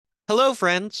Hello,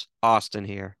 friends. Austin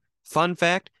here. Fun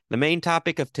fact, the main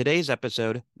topic of today's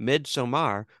episode,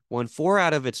 Midsommar, won 4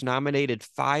 out of its nominated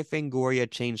 5 Fangoria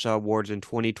Chainsaw Awards in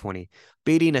 2020,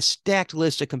 beating a stacked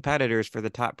list of competitors for the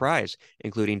top prize,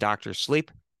 including Doctor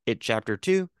Sleep, It Chapter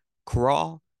 2,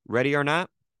 Crawl, Ready or Not,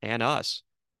 and Us.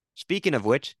 Speaking of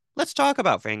which, let's talk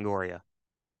about Fangoria.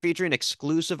 Featuring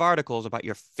exclusive articles about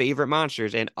your favorite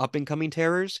monsters and up-and-coming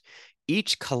terrors,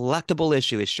 each collectible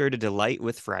issue is sure to delight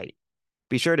with fright.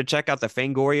 Be sure to check out the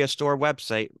Fangoria store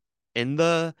website in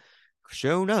the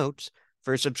show notes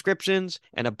for subscriptions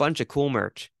and a bunch of cool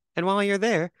merch. And while you're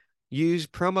there, use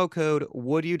promo code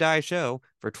WoodYouDieShow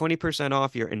for 20%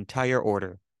 off your entire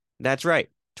order. That's right,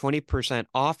 20%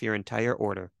 off your entire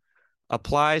order.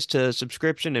 Applies to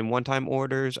subscription and one-time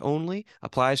orders only.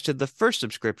 Applies to the first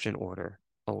subscription order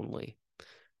only.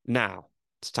 Now,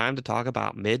 it's time to talk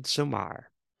about Midsommar.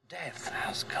 Death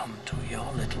has come to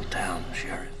your little town,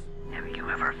 Sheriff. Have you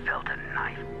ever felt a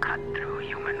knife cut through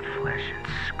human flesh and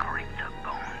scrape the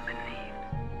bone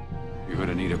beneath? You're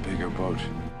gonna need a bigger boat.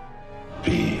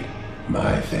 Be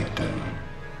my victim.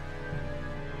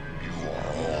 You are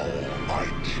all my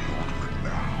children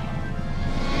now.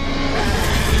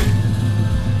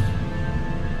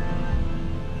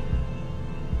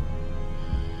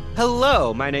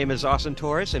 Hello, my name is Austin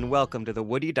Torres, and welcome to the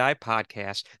Would You Die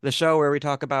podcast, the show where we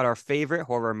talk about our favorite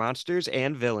horror monsters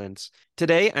and villains.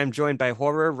 Today, I'm joined by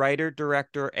horror writer,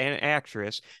 director, and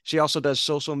actress. She also does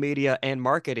social media and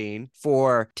marketing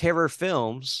for Terror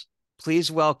Films.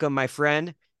 Please welcome my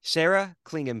friend, Sarah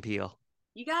Clingenpeel.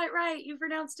 You got it right. You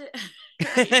pronounced it.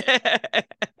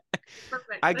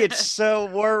 Perfect. I get so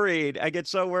worried.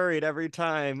 Every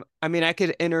time. I mean, I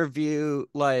could interview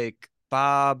like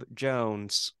Bob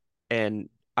Jones and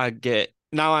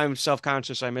now I'm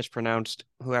self-conscious. I mispronounced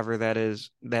whoever that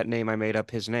is, that name. I made up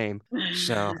his name.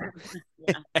 So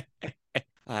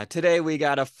today we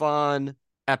got a fun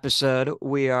episode.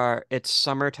 It's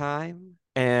summertime,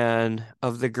 and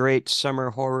of the great summer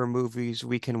horror movies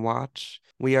we can watch,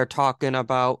 we are talking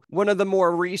about one of the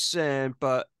more recent,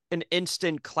 but an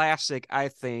instant classic, I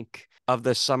think, of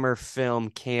the summer film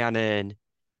canon.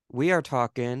 We are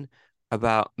talking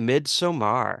about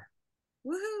Midsommar.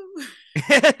 Woohoo!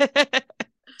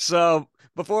 So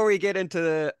before we get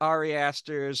into Ari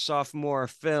Aster's sophomore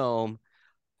film,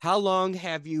 how long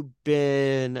have you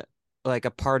been like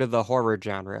a part of the horror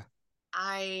genre?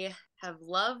 I have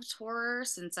loved horror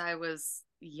since I was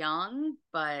young,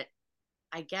 but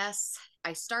I guess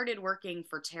I started working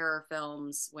for Terror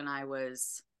Films when I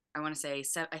want to say,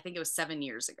 I think it was 7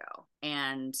 years ago.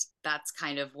 And that's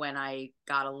kind of when I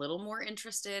got a little more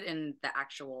interested in the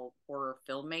actual horror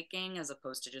filmmaking as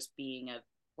opposed to just being a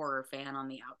horror fan on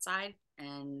the outside.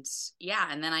 And yeah,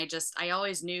 and then I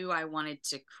always knew I wanted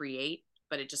to create,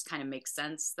 but it just kind of makes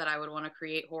sense that I would want to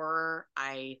create horror.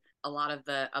 A lot of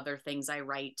the other things I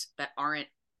write that aren't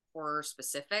horror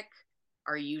specific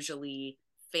are usually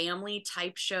family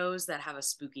type shows that have a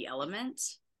spooky element.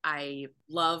 I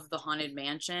love The Haunted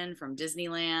Mansion from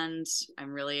Disneyland.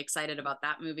 I'm really excited about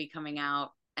that movie coming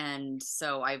out. And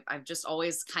so I've just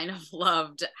always kind of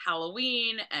loved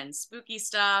Halloween and spooky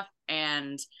stuff,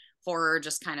 and horror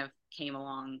just kind of came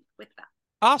along with that.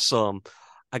 Awesome.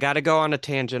 I got to go on a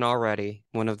tangent already.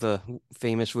 One of the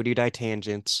famous Would You Die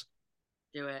tangents.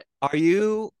 Do it. Are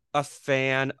you a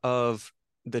fan of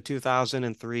the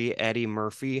 2003 Eddie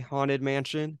Murphy Haunted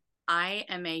Mansion? I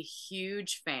am a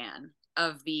huge fan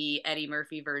of the Eddie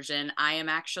Murphy version. I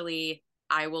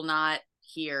will not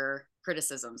hear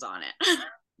criticisms on it.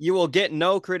 You will get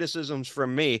no criticisms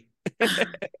from me.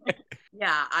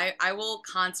 Yeah, I will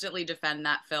constantly defend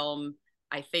that film.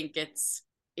 I think it's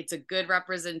a good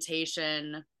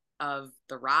representation of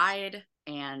the ride,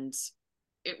 and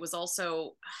it was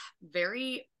also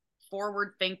very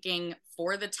forward thinking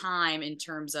for the time in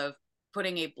terms of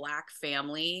putting a Black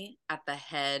family at the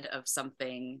head of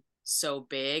something so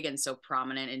big and so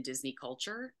prominent in Disney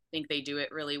culture. I think they do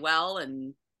it really well,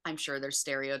 and I'm sure there's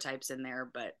stereotypes in there,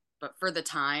 but for the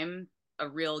time, a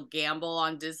real gamble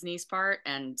on Disney's part,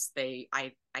 and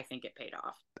I think it paid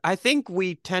off. I think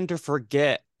we tend to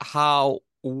forget how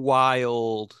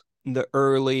wild the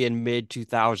early and mid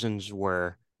 2000s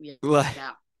were.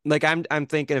 Yeah. Like I'm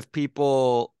thinking if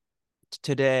people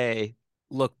today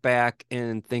look back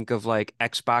and think of like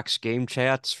Xbox game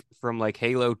chats from like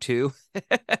Halo 2.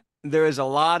 There is a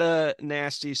lot of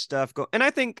nasty stuff going, and I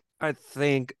think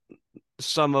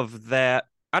some of that,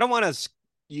 I don't want to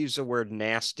use the word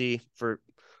nasty for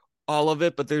all of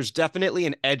it, but there's definitely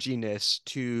an edginess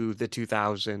to the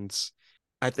 2000s.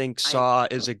 I think Saw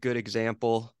is a good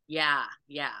example. Yeah.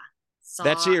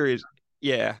 That series,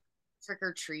 yeah. Trick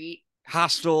or Treat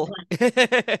Hostel.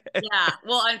 Yeah.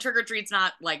 Well, and Trick or Treat's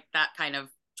not like that kind of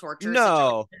torture situation,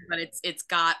 No, but it's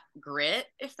got grit,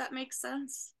 if that makes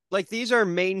sense. like these are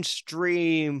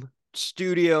mainstream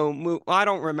I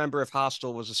don't remember if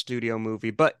Hostel was a studio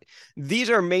movie, but these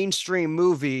are mainstream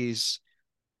movies,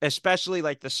 especially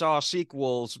like the Saw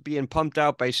sequels being pumped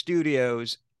out by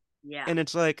studios. Yeah. And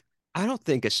it's like, I don't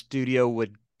think a studio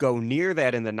would go near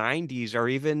that in the 90s or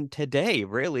even today,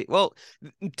 really. Well,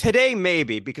 today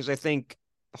maybe, because I think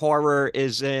horror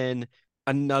is in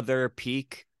another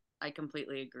peak. I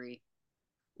completely agree.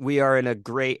 We are in a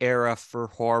great era for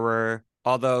horror,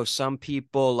 although some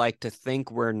people like to think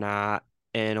we're not,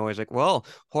 and always like, well,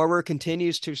 horror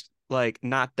continues to like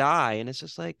not die. And it's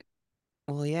just like,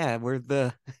 well, yeah, we're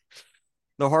the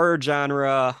horror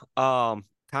genre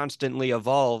constantly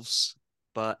evolves,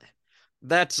 but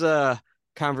that's a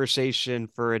conversation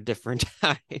for a different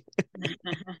time.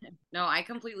 No, I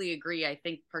completely agree. I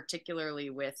think particularly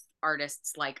with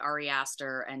artists like Ari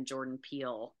Aster and Jordan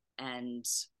Peele and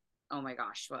oh my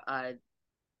gosh,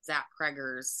 Zach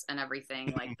Cregger's and everything.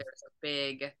 Like there's a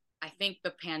big. I think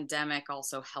the pandemic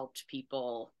also helped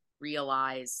people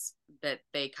realize that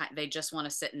they just want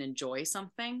to sit and enjoy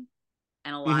something,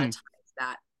 and a lot of Mhm.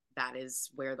 times that is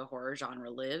where the horror genre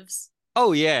lives.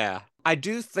 Oh yeah. I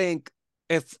do think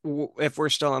if we're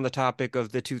still on the topic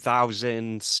of the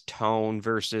 2000s tone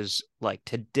versus like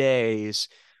today's,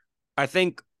 I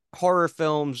think horror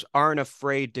films aren't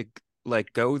afraid to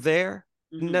like go there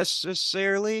Hmm.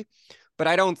 necessarily, but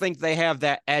I don't think they have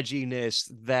that edginess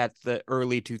that the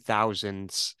early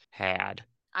 2000s had.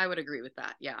 I would agree with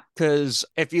that. Yeah. Because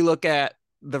if you look at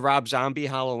the Rob Zombie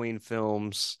Halloween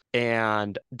films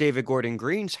and David Gordon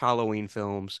Green's Halloween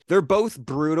films, they're both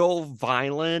brutal,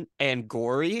 violent, and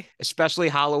gory, especially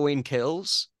Halloween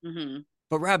Kills. Hmm.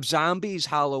 But Rob Zombie's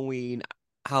Halloween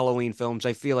films,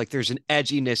 I feel like there's an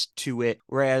edginess to it,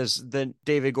 whereas the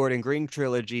David Gordon Green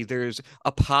trilogy, there's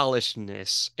a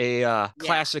polishedness, a Yeah.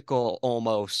 classical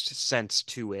almost sense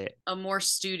to it. A more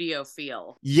studio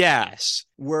feel Yes.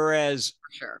 Whereas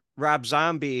for sure. Rob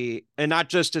Zombie, and not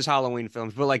just his Halloween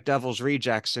films, but like Devil's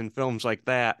Rejects and films like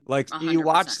that. Like A you hundred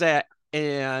watch percent. that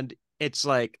and it's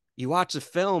like you watch a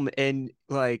film and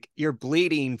like you're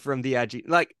bleeding from the edgy.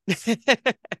 Like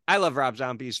I love Rob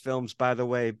Zombie's films, by the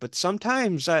way, but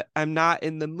sometimes I'm not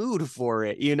in the mood for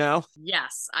it, you know?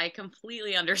 Yes, I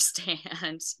completely understand.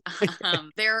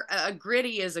 There, a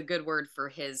gritty is a good word for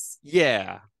his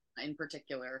Yeah. in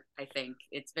particular. I think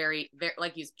it's very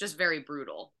like he's just very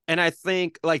brutal. And I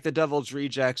think like The Devil's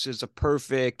Rejects is a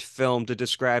perfect film to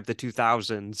describe the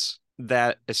 2000s,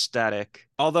 that aesthetic.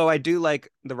 Although I do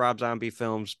like the Rob Zombie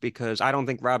films because I don't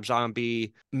think Rob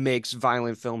Zombie makes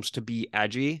violent films to be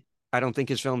edgy. I don't think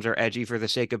his films are edgy for the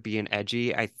sake of being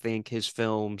edgy. I think his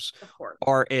films Of course.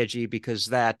 are edgy because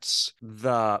that's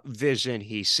the vision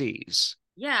he sees.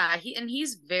 Yeah,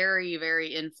 he's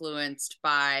very influenced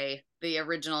by the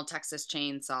original Texas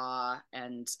Chainsaw,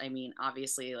 and I mean,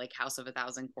 obviously, like House of a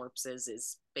Thousand Corpses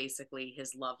is basically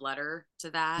his love letter to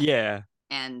that, Yeah.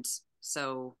 and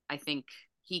so I think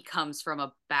he comes from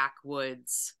a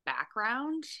backwoods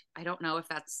background. I don't know if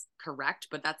that's correct,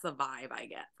 but that's the vibe I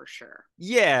get for sure.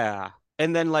 Yeah.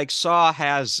 And then like Saw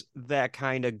has that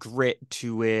kind of grit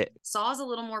to it. Saw's a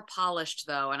little more polished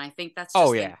though, and I think that's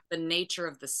Oh just yeah. the nature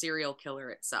of the serial killer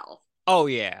itself. Oh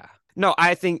yeah. No,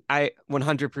 I think I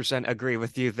 100% agree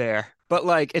with you there. But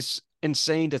like it's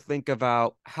insane to think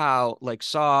about how like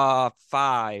Saw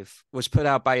 5 was put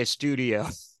out by a studio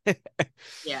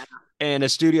Yeah, and a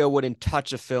studio wouldn't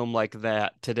touch a film like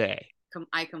that today.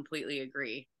 I completely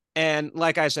agree. And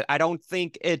like I said, I don't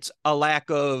think it's a lack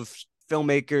of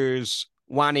filmmakers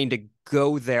wanting to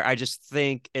go there. I just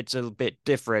think it's a bit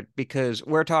different because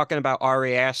we're talking about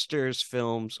Ari Aster's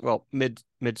films, well,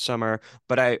 Midsummer,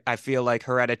 but I feel like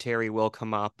Hereditary will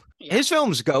come up. Yeah. His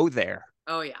films go there.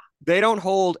 Oh yeah. They don't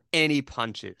hold any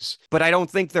punches, but I don't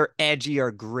think they're edgy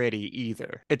or gritty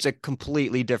either. It's a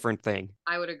completely different thing.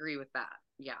 I would agree with that.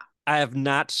 Yeah. I have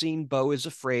not seen Beau is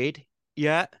Afraid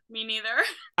yet. Me neither.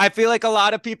 I feel like a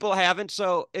lot of people haven't.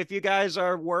 So if you guys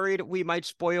are worried we might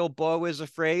spoil Beau is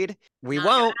Afraid, we Not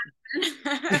won't.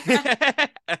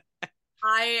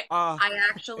 I uh, I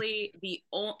actually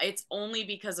it's only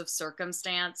because of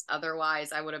circumstance.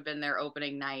 Otherwise, I would have been there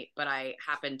opening night, but I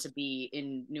happened to be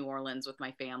in New Orleans with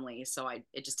my family, so I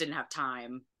it just didn't have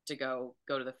time to go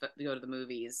to the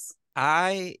movies.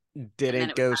 I And then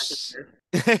didn't it was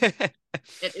go.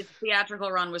 its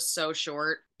theatrical run was so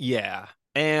short. Yeah.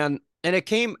 And it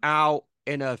came out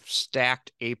in a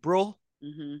stacked April.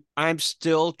 Hmm. I'm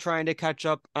still trying to catch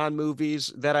up on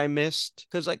movies that I missed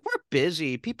because, like, we're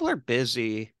busy. People are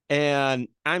busy. And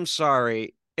I'm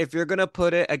sorry. if you're gonna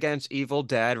put it against Evil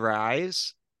Dead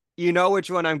Rise, you know which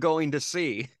one I'm going to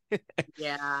see.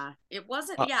 Yeah, it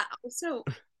wasn't. Uh, Yeah, also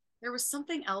there was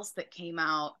something else that came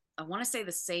out. I want to say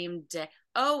the same day.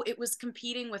 Oh, it was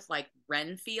competing with like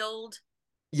Renfield,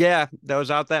 yeah, that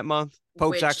was out that month.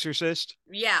 Pope's which Exorcist.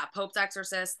 yeah, Pope's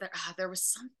Exorcist. There was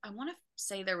some. I want to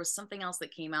say there was something else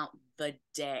that came out the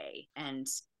day, and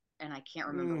I can't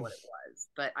remember Mm, what it was,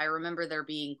 but I remember there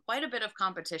being quite a bit of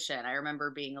competition. I remember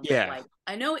being a bit yeah. like,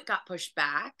 I know it got pushed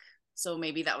back, so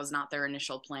maybe that was not their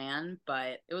initial plan,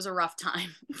 but it was a rough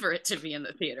time for it to be in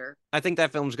the theater. I think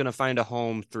that film's gonna find a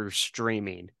home through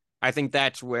streaming. I think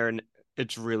that's where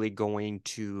it's really going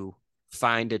to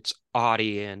find its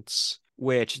audience,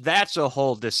 which that's a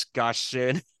whole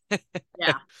discussion.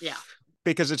 Yeah, yeah.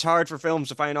 Because it's hard for films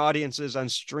to find audiences on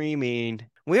streaming.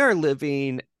 We are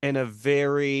living in a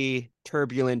very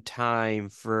turbulent time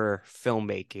for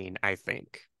filmmaking, I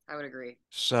think. I would agree.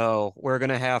 So we're going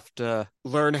to have to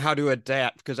learn how to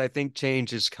adapt because I think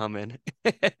change is coming.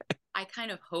 I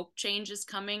kind of hope change is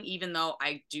coming, even though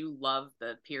I do love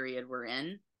the period we're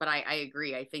in. But I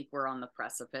agree. I think we're on the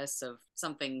precipice of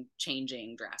something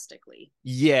changing drastically.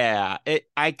 Yeah,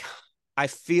 I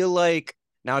feel like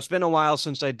now it's been a while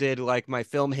since I did like my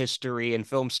film history and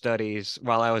film studies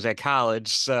while I was at college,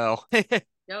 so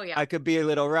Oh, yeah. I could be a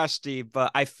little rusty,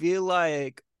 but I feel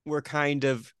like we're kind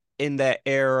of in that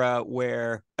era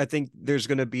where I think there's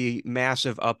going to be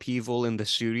massive upheaval in the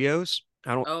studios.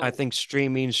 I Oh, think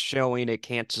streaming's showing it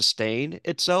can't sustain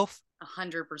itself.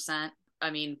 100%. I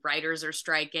mean, writers are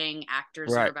striking,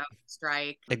 actors are Right. about to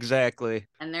strike, Exactly.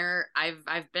 and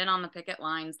I've been on the picket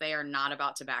lines. They are not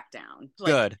about to back down.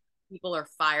 Like Good. people are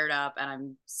fired up, and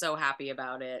I'm so happy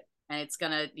about it. And it's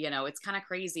gonna, it's kind of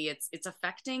crazy. It's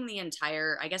affecting the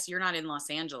entire. I guess you're not in Los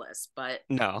Angeles, but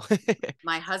No.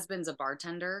 my husband's a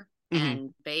bartender, hmm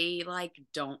and they like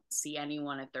don't see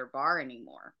anyone at their bar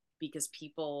anymore because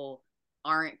people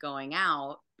aren't going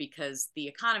out because the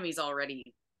economy's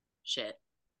already shit.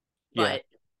 Yeah. But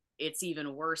it's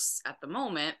even worse at the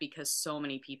moment because so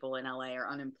many people in LA are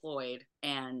unemployed,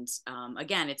 and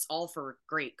again, it's all for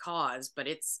great cause, but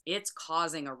it's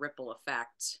causing a ripple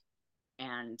effect,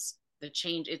 and the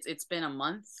change. It's been a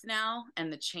month now,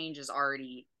 and the change is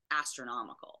already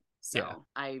astronomical. Yeah. So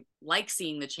I like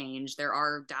seeing the change. There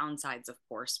are downsides, of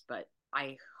course, but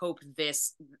I hope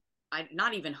this. I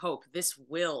not even hope this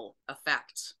will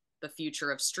affect the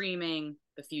future of streaming,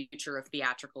 the future of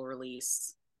theatrical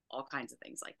release, all kinds of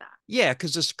things like that. Yeah,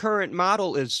 because this current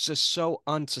model is just so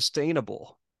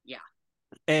unsustainable. Yeah.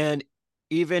 And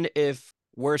even if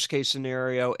worst case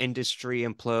scenario, industry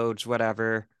implodes,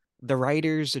 whatever, the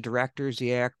writers, the directors,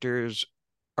 the actors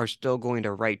are still going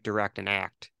to write, direct, and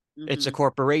act. It's the Mm-hmm.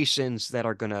 corporations that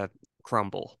are going to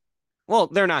crumble. Well,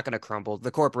 they're not going to crumble.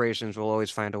 The corporations will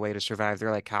always find a way to survive.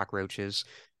 They're like cockroaches.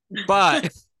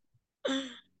 But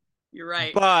You're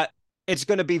right. but it's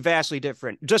going to be vastly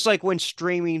different. Just like when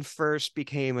streaming first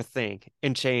became a thing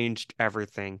and changed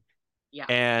everything. Yeah.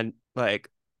 And like,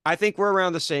 I think we're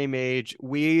around the same age.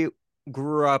 We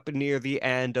grew up near the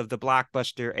end of the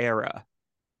Blockbuster era.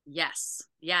 Yes.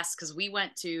 Yes. Because we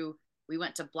went to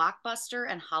Blockbuster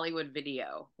and Hollywood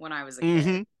Video when I was a kid.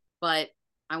 hmm But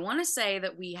I want to say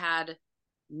that we had,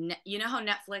 you know how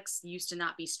Netflix used to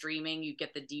not be streaming? You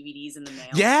get the DVDs in the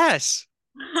mail. Yes.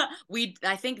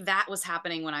 I think that was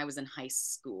happening when I was in high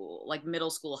school, like middle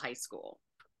school, high school.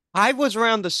 I was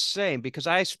around the same because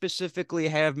I specifically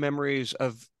have memories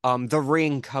of The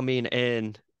Ring coming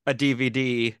in a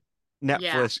DVD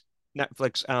Yeah.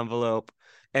 Netflix envelope.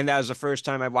 And that was the first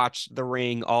time I watched The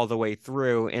Ring all the way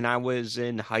through. And I was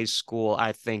in high school,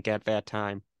 I think, at that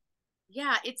time.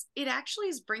 Yeah, it actually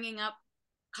is bringing up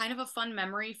kind of a fun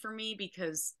memory for me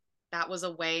because that was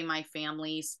a way my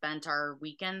family spent our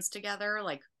weekends together.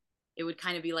 Like it would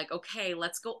kind of be like, okay,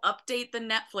 let's go update the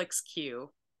Netflix queue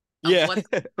of Yeah. what's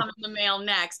coming in the mail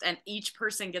next, and each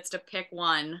person gets to pick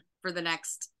one for the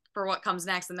next for what comes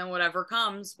next, and then whatever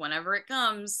comes, whenever it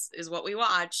comes, is what we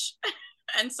watch.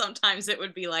 And sometimes it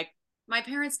would be like my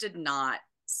parents did not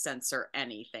censor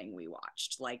anything we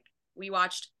watched. Like we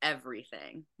watched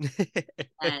everything,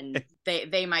 and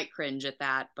they might cringe at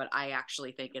that, but I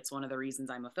actually think it's one of the reasons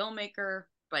I'm a filmmaker.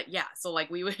 But yeah, so like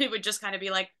it would just kind of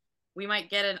be like we might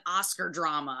get an Oscar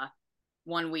drama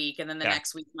one week, and then the Yeah.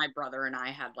 next week my brother and I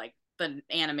had like the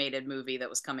animated movie that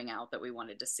was coming out that we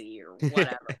wanted to see or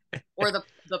whatever. Or the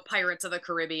Pirates of the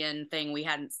Caribbean thing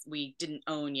we didn't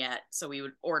own yet, so we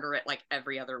would order it like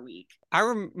every other week. I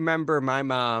remember my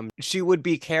mom, she would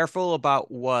be careful about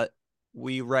what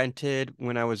we rented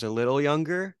when I was a little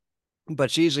younger, but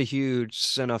she's a huge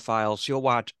cinephile. She'll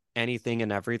watch anything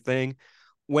and everything.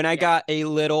 When I Yeah. got a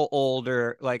little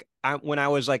older, like when I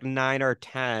was like 9 or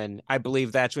 10, I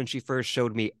believe that's when she first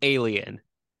showed me Alien.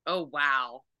 Oh,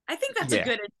 wow. I think that's a Yeah.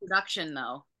 good introduction,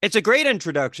 though. It's a great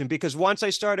introduction because once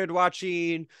I started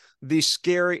watching these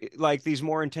scary, like these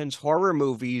more intense horror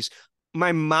movies,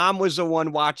 my mom was the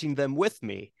one watching them with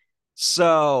me.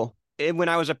 So when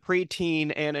I was a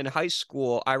preteen and in high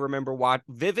school, I remember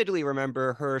vividly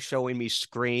remember her showing me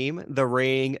Scream, The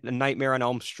Ring, Nightmare on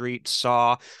Elm Street,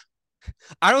 Saw.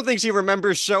 I don't think she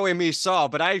remembers showing me Saw,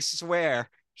 but I swear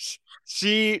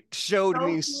she showed So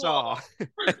me Saw.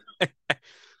 cool.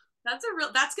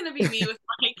 That's gonna be me with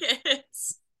my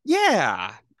kids.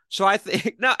 Yeah. So I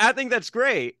think no, I think that's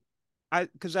great.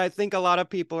 Because I think a lot of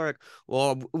people are like,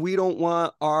 well, we don't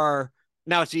want our.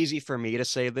 Now it's easy for me to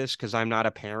say this because I'm not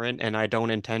a parent and I don't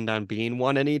intend on being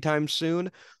one anytime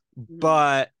soon. Mhm.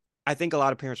 But I think a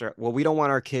lot of parents are, well, we don't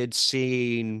want our kids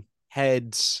seeing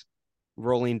heads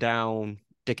rolling down,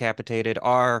 decapitated.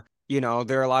 Or,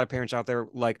 there are a lot of parents out there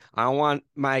like, I don't want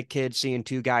my kid seeing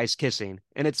two guys kissing.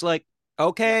 And it's like, Yep.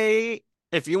 okay,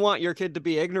 if you want your kid to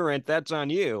be ignorant, that's on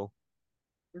you.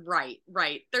 Right,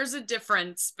 right. There's a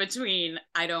difference between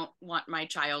I don't want my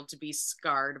child to be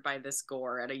scarred by this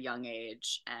gore at a young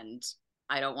age, and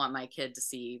I don't want my kid to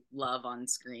see love on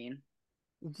screen.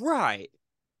 Right.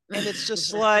 And it's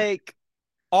just like,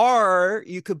 or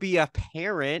you could be a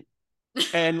parent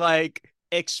and like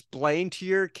explain to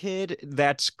your kid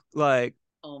that's like,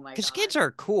 Oh my because God. kids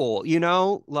are cool,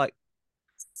 like,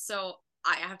 So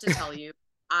I have to tell you,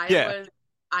 I yeah. was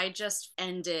I just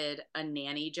ended a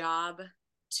nanny job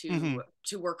Hmm.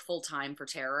 to work full time for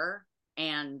Terror,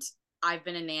 and I've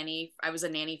been a nanny. I was a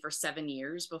nanny for 7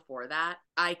 years before that.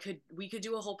 We could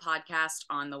do a whole podcast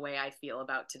on the way I feel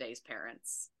about today's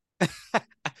parents. You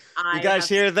I guys have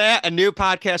hear that? A new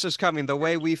podcast is coming. The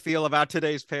way we feel about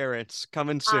today's parents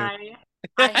coming soon. I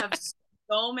I have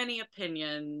so many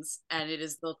opinions, and it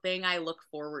is the thing I look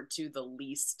forward to the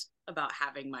least about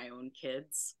having my own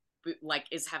kids. Like,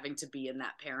 is having to be in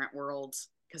that parent world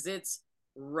because it's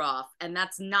rough, and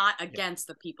that's not Yeah. against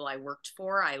the people I worked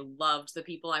for. I loved the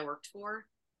people I worked for,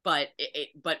 but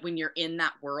but when you're in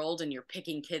that world and you're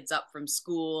picking kids up from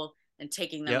school and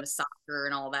taking them to Yep. soccer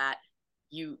and all that,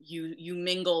 you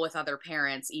mingle with other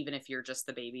parents even if you're just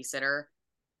the babysitter,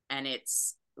 and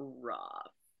it's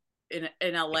rough in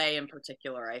Yeah. LA in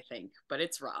particular, I think, but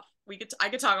it's rough. I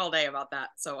could talk all day about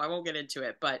that, so I won't get into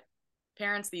it. But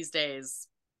parents these days,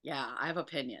 yeah, I have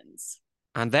opinions.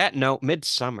 On that note,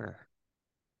 Midsummer.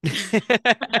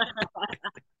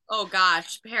 Oh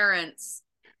gosh, parents.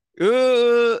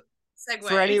 Ooh, for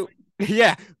Segue. any,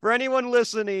 yeah, for anyone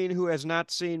listening who has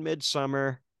not seen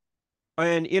Midsummer,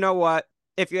 and you know what?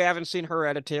 If you haven't seen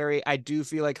Hereditary, I do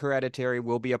feel like Hereditary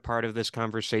will be a part of this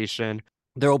conversation.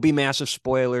 There will be massive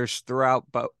spoilers throughout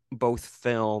both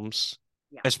films,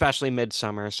 Yeah. especially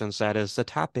Midsummer, since that is the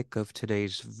topic of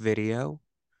today's video.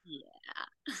 Yeah.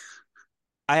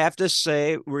 I have to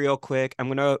say, real quick, I'm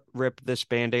gonna rip this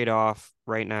Band-Aid off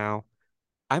right now.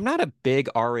 I'm not a big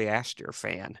Ari Aster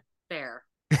fan. Fair.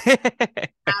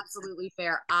 Absolutely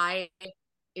fair.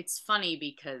 It's funny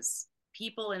because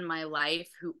people in my life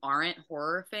who aren't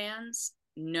horror fans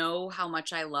know how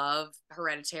much I love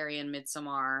Hereditary and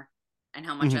Midsommar and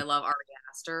how much I Mhm. love Ari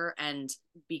Aster. And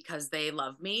because they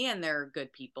love me and they're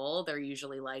good people, they're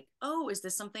usually like, oh, is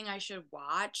this something I should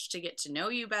watch to get to know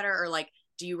you better? Or like,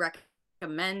 do you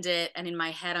recommend it? And in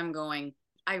my head, I'm going,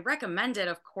 I recommend it.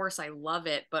 Of course, I love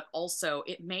it, but also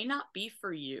it may not be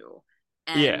for you.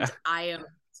 And Yeah. I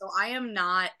am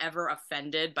not ever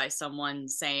offended by someone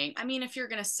saying, I mean, if you're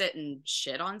going to sit and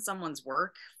shit on someone's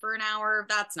work for an hour,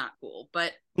 that's not cool.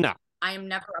 But No. I am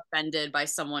never offended by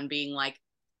someone being like,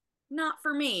 not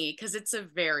for me, because it's a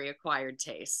very acquired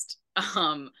taste.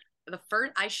 The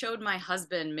first I showed my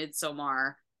husband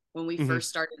Midsommar when we Mhm. first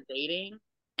started dating,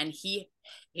 and he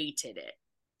hated it.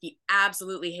 He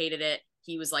absolutely hated it.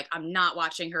 He was like, I'm not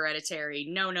watching Hereditary.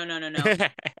 No, no, no, no, no.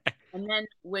 And then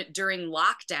during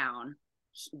lockdown,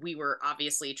 we were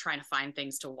obviously trying to find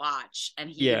things to watch, and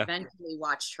he Yeah. eventually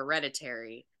watched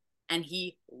Hereditary, and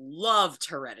he loved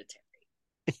Hereditary.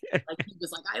 Like, he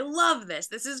was like, I love this.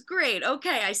 This is great.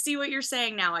 Okay, I see what you're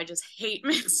saying now. I just hate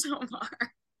Midsommar.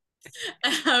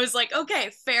 And I was like,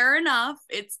 okay, fair enough.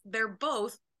 They're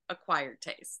both acquired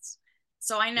tastes.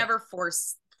 So I Yeah. never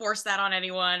force that on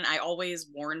anyone. I always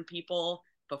warn people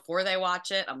before they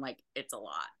watch it. I'm like, it's a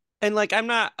lot. And like I'm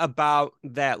not about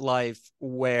that life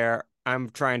where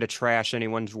I'm trying to trash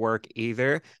anyone's work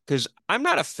either, because I'm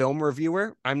not a film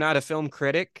reviewer. I'm not a film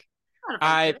critic. I'm not a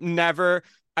film I've critic. never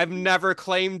I've never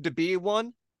claimed to be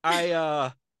one.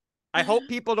 I I hope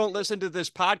people don't listen to this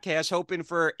podcast hoping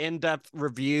for in-depth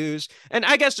reviews. And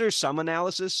I guess there's some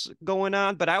analysis going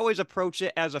on, but I always approach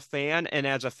it as a fan and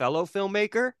as a fellow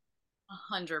filmmaker.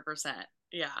 100%.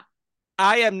 Yeah.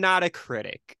 I am not a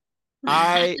critic.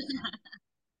 I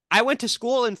I went to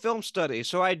school in film studies,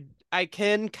 so I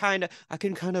can kind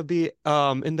of be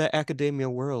in the academia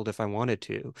world if I wanted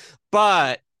to.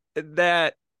 But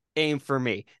that ain't for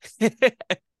me.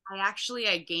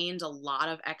 I gained a lot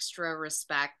of extra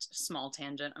respect. Small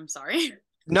tangent. I'm sorry.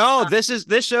 No,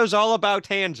 this show's all about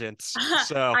tangents.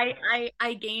 So,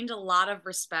 I gained a lot of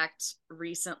respect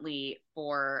recently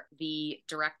for the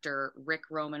director Rick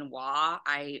Roman Waugh.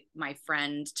 My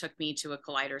friend took me to a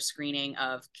Collider screening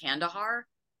of Kandahar,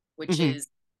 which mhm, is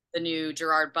the new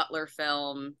Gerard Butler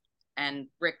film, and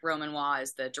Rick Roman Waugh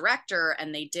is the director,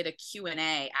 and they did a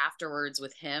Q&A afterwards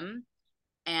with him.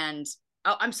 And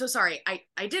oh, I'm so sorry.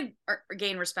 I did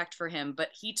gain respect for him, but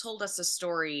he told us a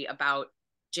story about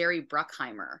Jerry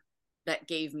Bruckheimer that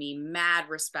gave me mad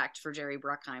respect for Jerry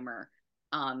Bruckheimer.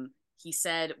 He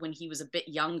said when he was a bit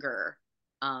younger,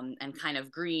 and kind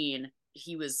of green,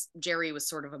 Jerry was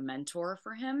sort of a mentor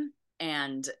for him.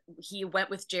 And he went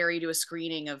with Jerry to a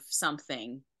screening of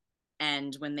something.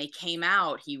 And when they came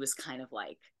out, he was kind of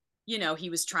like, he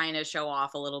was trying to show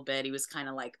off a little bit. He was kind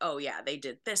of like, oh, yeah, they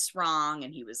did this wrong.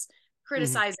 And he was mhm.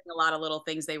 criticizing a lot of little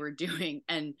things they were doing.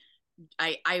 And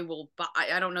I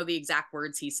don't know the exact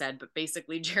words he said, but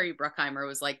basically Jerry Bruckheimer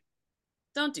was like,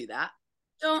 don't do that.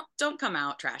 Don't come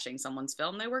out trashing someone's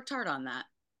film. They worked hard on that.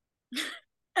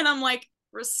 And I'm like,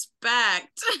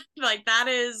 respect. Like, that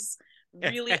is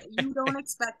really, you don't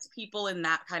expect people in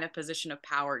that kind of position of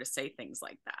power to say things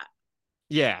like that.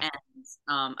 Yeah,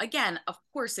 And again, of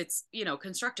course, it's,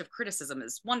 constructive criticism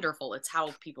is wonderful. It's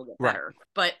how people get right. better.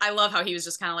 But I love how he was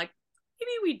just kind of like,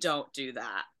 maybe we don't do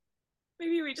that.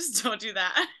 Maybe we just don't do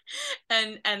that.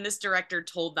 And this director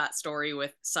told that story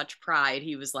with such pride.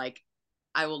 He was like,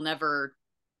 I will never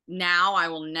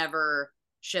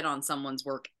shit on someone's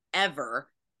work ever.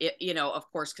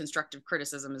 Of course, constructive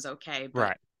criticism is okay, but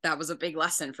Right. that was a big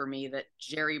lesson for me that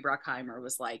Jerry Bruckheimer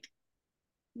was like,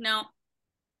 no,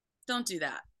 don't do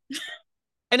that.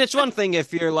 And it's one thing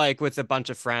if you're like with a bunch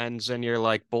of friends and you're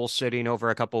like bullshitting over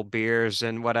a couple beers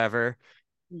and whatever,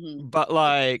 Mm-hmm. but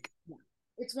like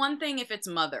It's one thing if it's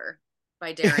Mother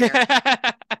by Darren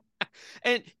Aronofsky.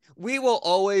 and we will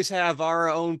always have our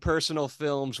own personal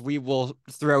films we will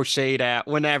throw shade at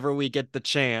whenever we get the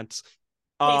chance. Case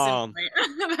in Um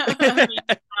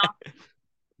point.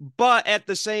 but at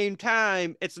the same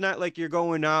time, it's not like you're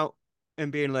going out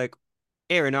and being like,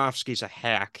 Aronofsky's a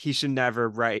hack. He should never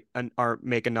write or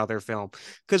make another film.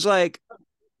 Because like,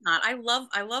 Not. I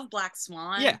love Black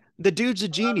Swan. yeah, the dude's a I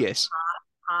love genius.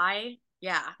 High.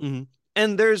 Yeah. Mhm.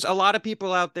 And there's a lot of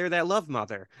people out there that love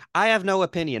Mother. I have no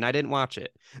opinion. I didn't watch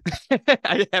it.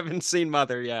 I haven't seen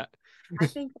Mother yet. I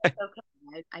think that's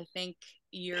okay. I think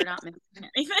you're not missing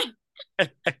anything.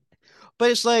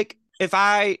 But it's like if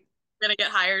I Gonna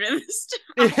get hired in this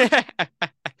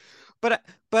job.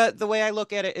 but the way I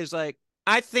look at it is like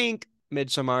I think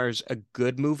Midsommar is a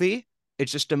good movie.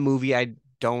 It's just a movie I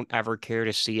don't ever care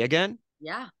to see again.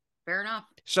 Yeah, fair enough.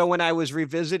 So when I was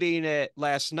revisiting it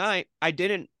last night, I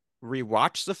didn't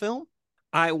rewatch the film.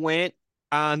 I went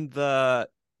on the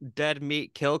dead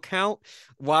meat kill count,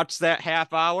 watched that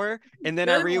half hour, and then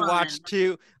Good one.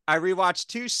 I rewatched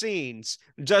two scenes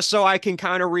just so I can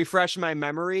kind of refresh my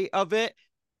memory of it.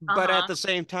 But at Uh-huh. the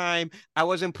same time, I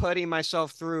wasn't putting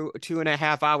myself through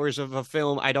 2.5 hours of a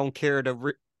film I don't care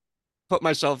to put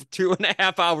myself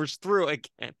 2.5 hours through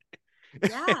again.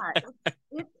 Yeah,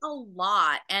 it's a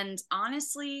lot. And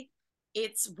honestly,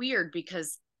 it's weird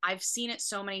because I've seen it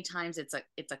so many times. It's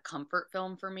a comfort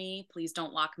film for me. Please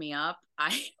don't lock me up.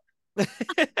 I promise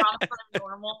I'm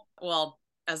normal. Well,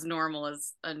 as normal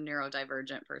as a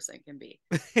neurodivergent person can be.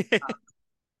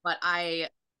 But I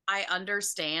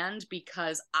understand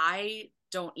because I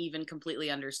don't even completely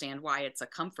understand why it's a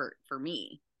comfort for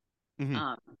me.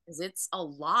 Mhm. Because it's a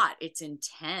lot. It's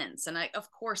intense. And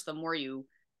of course, the more you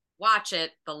watch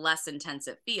it, the less intense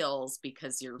it feels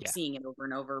because you're Yeah. seeing it over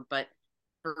and over. But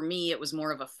for me, it was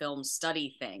more of a film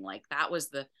study thing. Like that was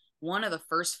the one of the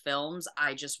first films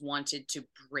I just wanted to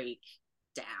break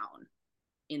down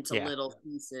into Yeah. little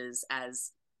pieces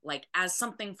as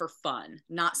something for fun,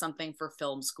 not something for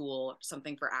film school,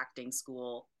 something for acting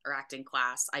school or acting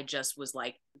class. I just was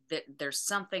like, there's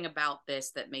something about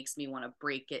this that makes me want to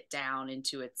break it down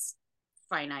into its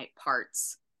finite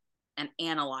parts and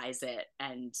analyze it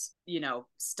and,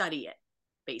 study it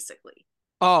basically.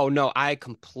 Oh no, I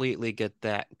completely get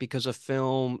that because a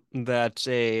film that's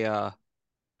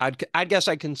I'd guess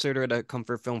I'd consider it a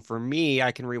comfort film. For me,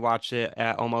 I can rewatch it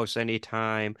at almost any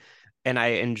time, and I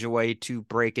enjoy to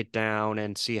break it down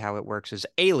and see how it works as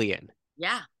Alien.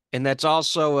 Yeah. And that's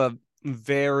also a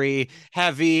very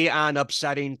heavy on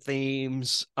upsetting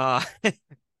themes,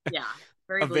 Yeah.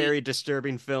 Very a bleak. very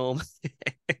disturbing film.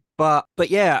 But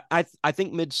yeah, I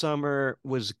think Midsummer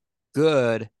was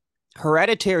good.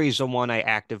 Hereditary is the one I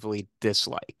actively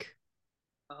dislike.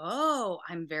 Oh,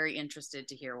 I'm very interested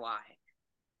to hear why.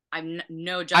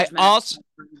 No I judgment. also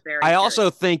I'm very I curious. also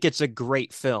think it's a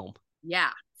great film.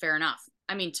 Yeah, fair enough.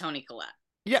 I mean, Toni Collette.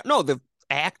 Yeah, no, the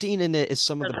acting in it is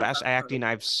some of the best acting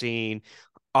I've seen.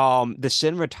 The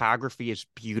cinematography is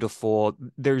beautiful.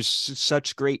 There's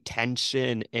such great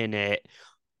tension in it.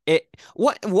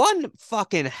 What one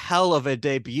fucking hell of a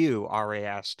debut, Ari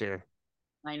Aster.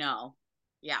 I know.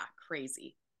 Yeah,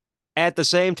 crazy. At the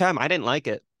same time, I didn't like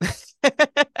it.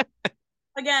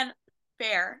 Again,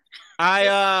 fair. I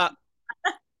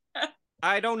It's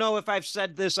I don't know if I've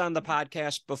said this on the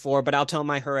podcast before, but I'll tell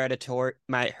my hereditary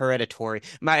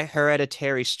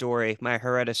story,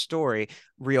 my story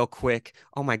real quick.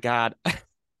 Oh my God.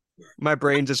 My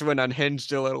brain just went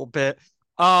unhinged a little bit.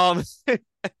 Um,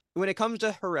 when it comes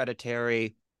to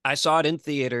Hereditary, I saw it in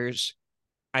theaters.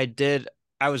 I did,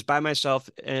 I was by myself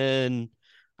and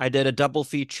I did a double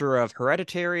feature of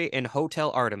Hereditary and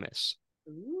Hotel Artemis.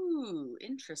 ooh,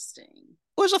 interesting.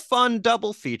 It was a fun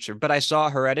double feature, but I saw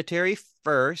Hereditary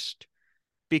first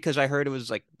because I heard it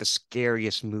was like the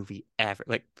scariest movie ever.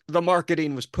 Like the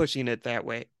marketing was pushing it that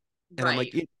way. And I'm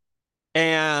like, Right.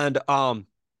 and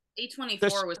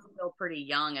this, A24 was still pretty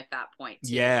young at that point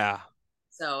too. yeah,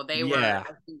 So yeah.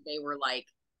 I think they were like,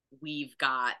 we've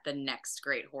got the next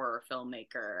great horror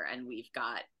filmmaker and we've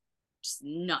got just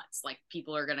nuts. Like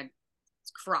people are gonna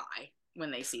cry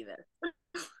when they see this.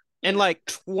 In like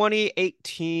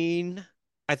 2018,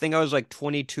 I think I was like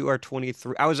 22 or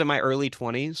 23. I was in my early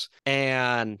 20s.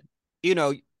 And, you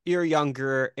know, you're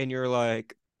younger and you're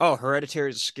like, oh, Hereditary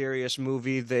is the scariest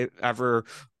movie they ever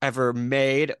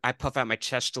made. I puff out my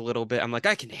chest a little bit. I'm like,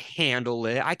 I can handle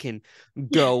it. I can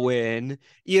go in,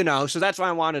 so that's why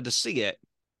I wanted to see it.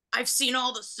 I've seen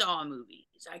all the Saw movies.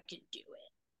 I can do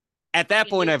it. At I that can do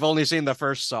point, it. I've only seen the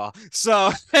first Saw.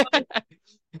 So,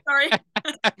 Sorry.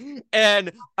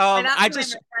 and By that I point,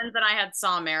 just my friends and I had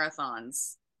Saw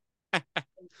marathons.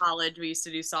 In college, we used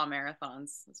to do Saw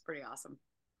marathons. It's pretty awesome.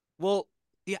 Well,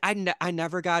 yeah, I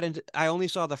never got into. I only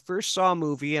saw the first Saw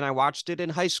movie, and I watched it in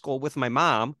high school with my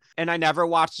mom, and I never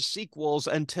watched the sequels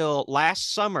until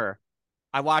last summer.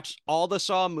 I watched all the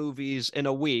Saw movies in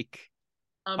a week,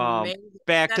 Amazing.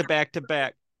 back to That's back to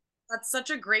back. that's such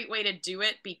a great way to do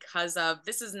it because of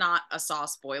this is not a Saw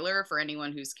spoiler for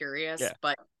anyone who's curious, Yeah,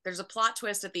 but there's a plot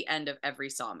twist at the end of every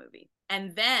Saw movie.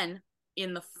 And then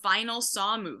in the final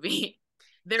Saw movie,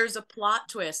 there's a plot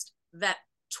twist that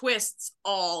twists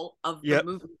all of the yep.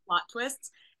 movie plot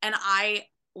twists. And I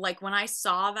like when I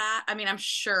saw that, I mean, I'm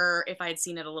sure if I had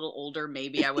seen it a little older,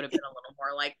 maybe I would have been a little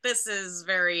more like, this is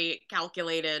very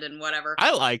calculated and whatever.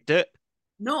 I liked it.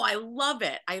 No, I love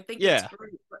it. I think it's Yeah,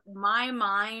 great. My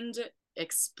mind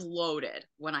exploded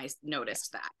when I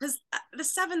noticed that because the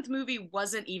seventh movie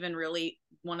wasn't even really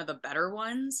one of the better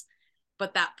ones,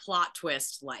 but that plot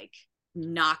twist like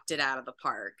knocked it out of the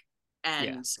park.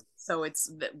 yeah. And so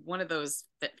it's one of those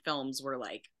films where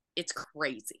like it's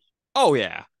crazy Oh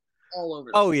yeah, all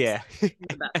over the oh place. yeah. In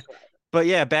the best way. But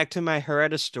yeah, back to my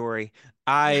Hereditary story.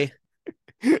 I,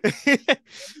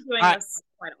 Doing I, this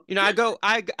quite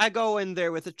I go in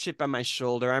there with a chip on my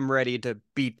shoulder. I'm ready to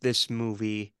beat this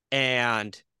movie,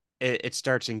 and it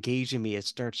starts engaging me. It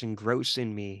starts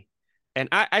engrossing me. And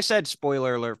I said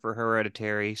spoiler alert for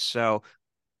Hereditary, so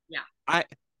yeah, I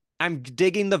I'm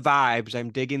digging the vibes.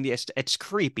 I'm digging it's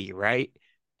creepy, right?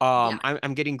 yeah,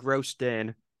 I'm getting grossed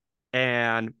in,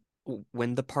 and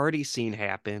when the party scene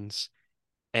happens,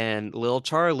 and little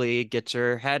Charlie gets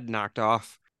her head knocked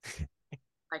off.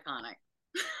 iconic.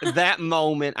 That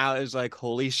moment, I was like,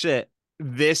 holy shit,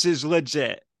 this is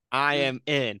legit. I Mm, am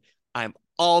in. I'm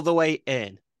all the way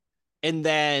in. And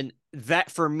then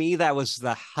that, for me, that was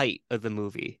the height of the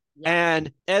movie. yeah,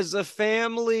 And as the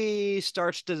family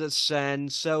starts to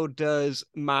descend, so does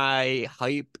my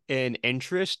hype and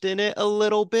interest in it a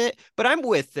little bit, but I'm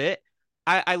with it.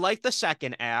 I like the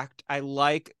second act. I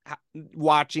like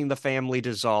watching the family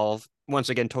dissolve. Once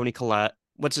again, Tony Collette.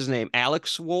 What's his name?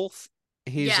 Alex Wolf.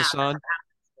 He's the yeah, son.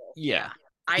 yeah. Yeah,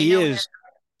 I he know him. is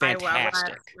I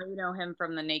fantastic. know him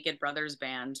from the Naked Brothers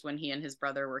band when he and his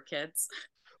brother were kids.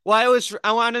 Well,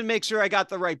 I wanted to make sure I got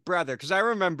the right brother because I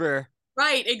remember.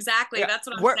 Right, exactly. Yeah, That's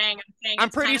what I'm we're saying. I'm saying I'm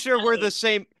it's kind pretty of sure we're the funny.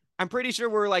 same. I'm pretty sure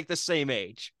we're like the same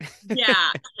age. Yeah,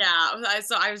 yeah.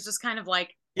 So I was just kind of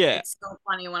like, Yeah. it's so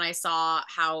funny when I saw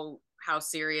how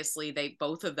seriously they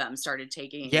both of them started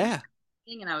taking, Yeah.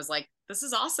 and I was like, this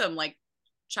is awesome. Like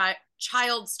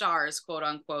child stars, quote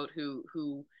unquote,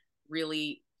 who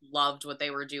really loved what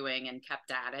they were doing and kept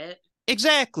at it.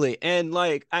 Exactly. And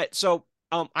like I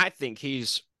think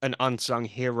he's an unsung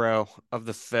hero of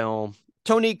the film.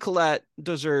 Toni Collette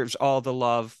deserves all the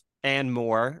love and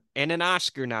more and an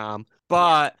Oscar nom, Yeah.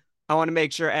 but I want to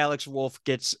make sure Alex Wolff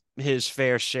gets his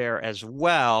fair share as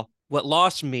well. What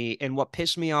lost me and what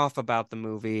pissed me off about the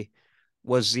movie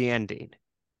was the ending.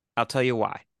 I'll tell you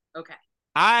why. Okay.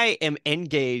 I am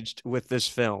engaged with this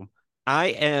film. I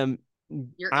am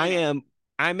You're I in it. am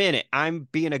I'm in it. I'm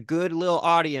being a good little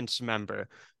audience member.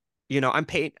 I'm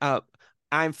paying up,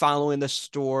 I'm following the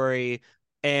story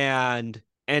and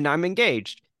I'm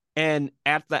engaged. And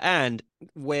at the end,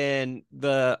 when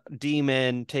the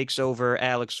demon takes over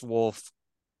Alex Wolf,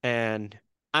 and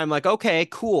I'm like, okay,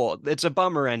 cool. It's a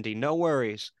bummer ending, no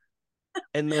worries.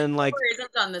 And then No like worries,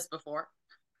 I've done this before.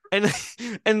 and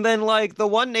and then like the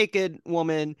one naked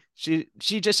woman, she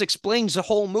just explains the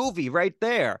whole movie right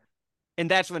there. And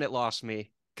that's when it lost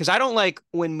me. Because I don't like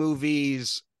when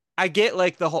movies, I get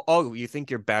like the whole, oh, you think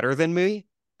you're better than me?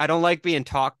 I don't like being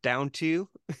talked down to.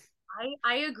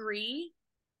 I agree.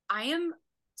 I am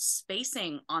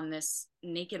spacing on this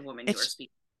naked woman you are It's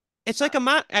speaking it's like of.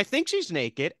 I think she's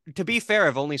naked. To be fair,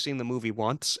 I've only seen the movie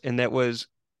once, and that was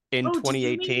in Oh, do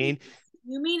you 2018.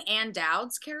 mean Ann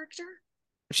Dowd's character?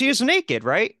 She is naked,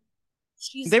 right?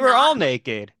 She's They were not, all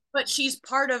naked. but she's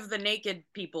part of the naked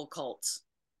people cult.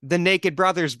 The Naked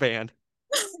Brothers band.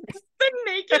 The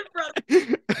naked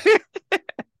brother.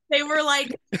 They were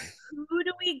like, who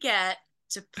do we get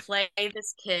to play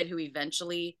this kid who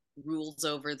eventually rules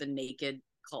over the naked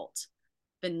cult?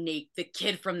 The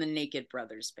kid from the Naked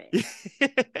Brothers band.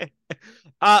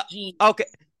 uh Gee, okay.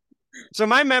 So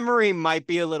my memory might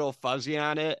be a little fuzzy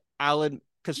on it.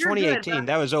 Because you're good, but 2018,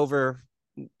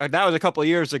 that was a couple of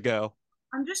years ago.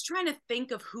 I'm just trying to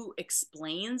think of who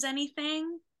explains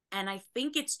anything. And I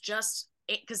think it's just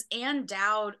because Ann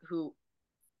Dowd, who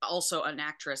also an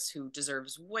actress who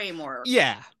deserves way more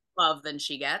Yeah. love than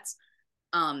she gets,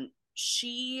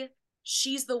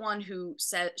 she's the one who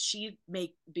said she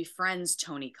befriends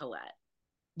Toni Collette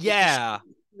because she Yeah.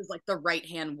 was like the right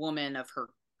hand woman of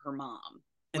her mom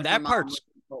And when her that mom was part's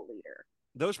the cult leader.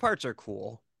 those parts are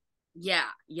cool. Yeah,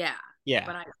 yeah. Yeah.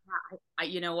 But I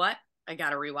you know what? I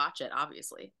gotta rewatch it.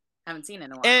 Obviously, haven't seen it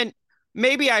in a while. And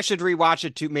maybe I should rewatch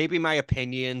it too. Maybe my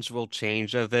opinions will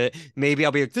change of it. Maybe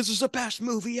I'll be like, this is the best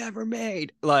movie ever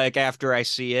made. Like after I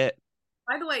see it.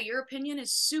 By the way, your opinion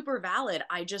is super valid.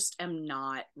 I just am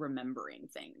not remembering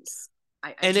things.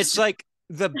 I And just it's like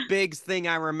the big thing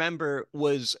I remember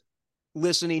was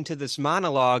listening to this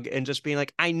monologue and just being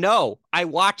like, I know, I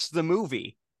watched the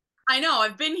movie. I know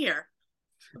I've been here.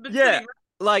 I've been Yeah. sitting.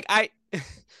 Like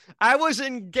I was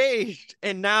engaged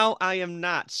and now I am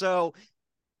not. So,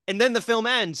 and then the film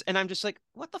ends and I'm just like,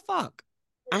 what the fuck?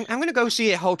 I'm gonna go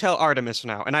see Hotel Artemis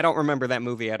now, and I don't remember that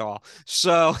movie at all.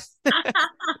 So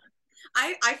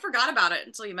I forgot about it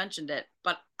until you mentioned it,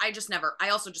 but I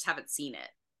also just haven't seen it.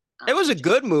 it was a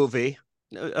good movie,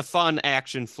 a fun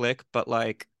action flick, but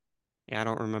like, yeah, I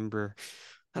don't remember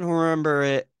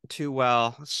it too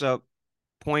well. So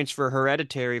points for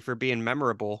Hereditary for being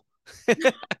memorable.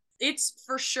 It's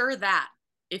for sure that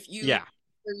if Yeah.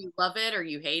 you love it or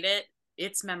you hate it,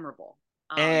 it's memorable.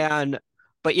 And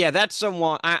but yeah, that's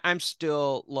someone I'm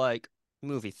still like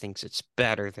movie thinks it's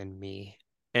better than me.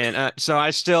 And so I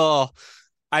still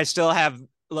have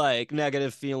like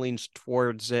negative feelings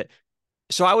towards it.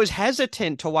 So I was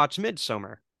hesitant to watch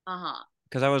Midsummer Uh-huh.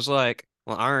 because I was like,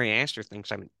 well, Ari Aster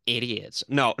thinks I'm an idiot.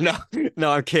 No, no,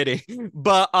 no, I'm kidding.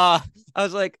 But I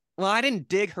was like, well, I didn't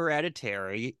dig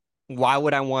Hereditary. Why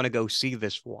would I want to go see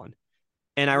this one?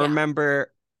 And I Yeah.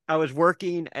 remember I was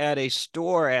working at a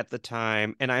store at the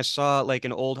time and I saw like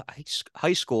an old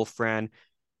high school friend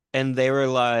and they were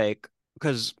like,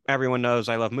 because everyone knows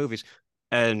I love movies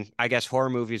and I guess horror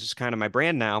movies is kind of my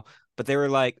brand now, but they were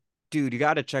like, dude, you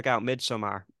got to check out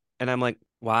Midsommar. And I'm like,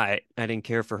 why? I didn't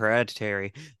care for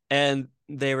Hereditary. And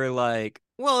they were like,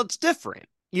 well, it's different.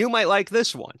 You might like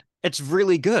this one. It's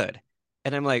really good.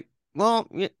 And I'm like, well,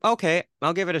 okay,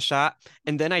 I'll give it a shot.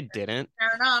 And then I didn't.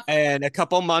 Fair enough. And a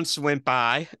couple months went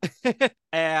by,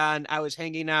 and I was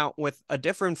hanging out with a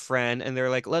different friend, and they're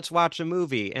like, let's watch a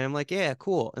movie. And I'm like, yeah,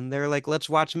 cool. And they're like, let's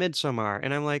watch Midsommar.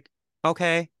 And I'm like,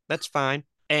 okay, that's fine.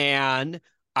 And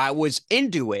I was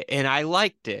into it, and I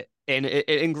liked it, and it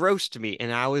engrossed me,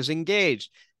 and I was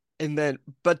engaged. And then,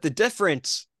 but the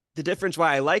difference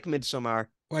why I like Midsommar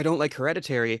what I don't like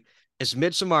Hereditary is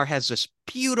Midsommar has this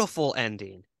beautiful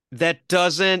ending that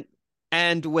doesn't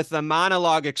end with a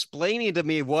monologue explaining to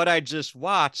me what I just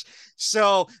watched.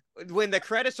 So when the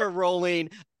credits are rolling,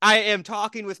 I am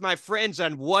talking with my friends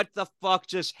on what the fuck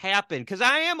just happened because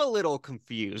I am a little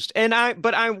confused,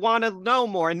 but I want to know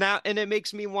more, and it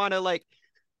makes me want to look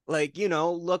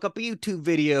up YouTube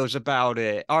videos about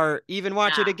it or even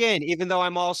watch it Yeah. again, even though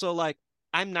I'm also like,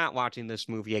 I'm not watching this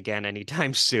movie again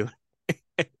anytime soon.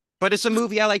 But it's a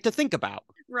movie I like to think about.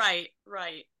 Right,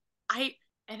 right. I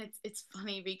and it's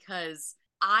funny because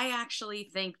I actually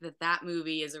think that that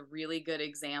movie is a really good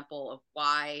example of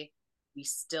why we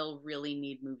still really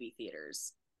need movie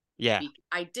theaters. Yeah.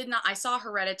 I saw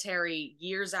Hereditary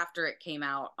years after it came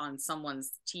out on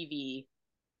someone's TV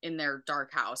in their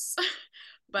dark house.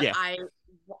 But Yeah.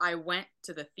 I went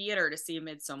to the theater to see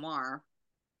Midsommar,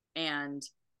 and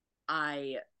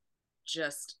I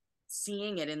just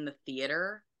seeing it in the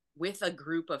theater with a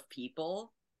group of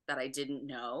people that I didn't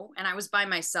know, and I was by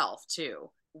myself too,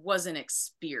 was an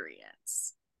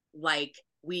experience. Like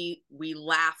we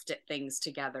laughed at things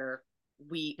together.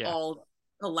 We Yeah. all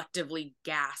collectively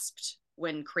gasped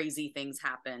when crazy things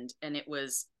happened, and it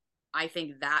was, I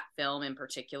think that film in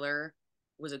particular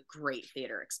was a great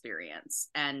theater experience.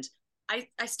 And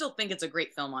I still think it's a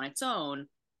great film on its own,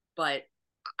 but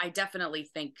I definitely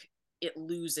think it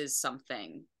loses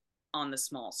something on the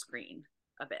small screen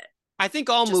a bit. I think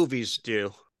all Just, movies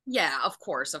do. yeah, of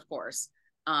course, of course.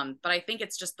 But I think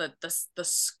it's just the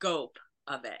scope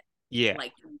of it. Yeah.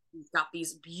 Like you've got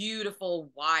these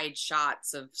beautiful wide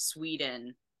shots of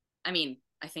Sweden. I mean,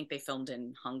 I think they filmed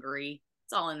in Hungary.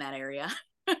 It's all in that area.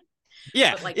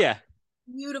 Yeah. But like Yeah.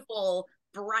 beautiful,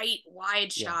 bright,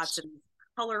 wide Yes. shots and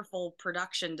colorful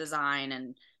production design,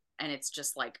 and it's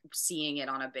just like seeing it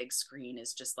on a big screen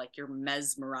is just like you're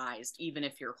mesmerized even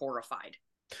if you're horrified.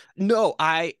 No,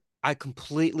 I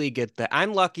completely get that.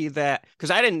 I'm lucky that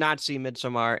because I did not see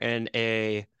Midsommar in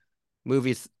a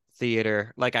movie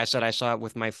theater. Like I said, I saw it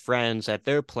with my friends at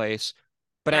their place,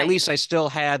 but at Right. least I still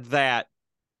had that.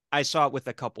 I saw it with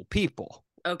a couple people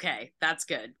Okay, that's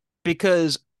good.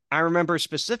 because I remember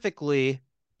specifically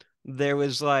there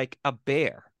was like a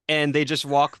bear and they just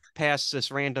walk past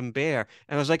this random bear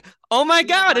and I was like, "Oh my We're gonna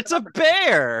God, talk it's a about the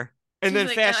bear." And She's then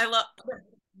like, and I fast love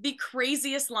the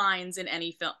craziest lines in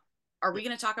any film. Are we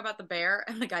going to talk about the bear?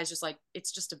 And the guy's just like,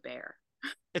 it's just a bear.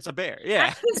 it's a bear.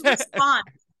 Yeah. That's his response.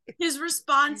 His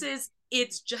response is,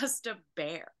 it's just a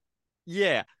bear.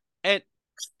 Yeah. And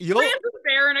you'll Random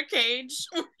bear in a cage.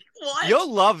 What?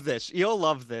 you'll love this. You'll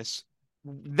love this.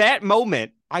 That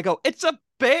moment, I go, "It's a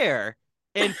bear."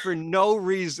 And for no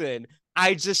reason,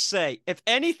 I just say, if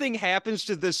anything happens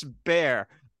to this bear,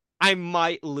 I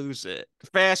might lose it.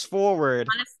 Fast forward,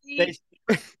 they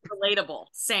Honestly, relatable.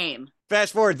 Same.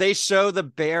 Fast forward, they show the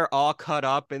bear all cut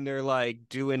up and they're like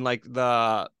doing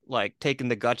taking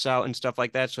the guts out and stuff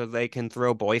like that so they can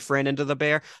throw boyfriend into the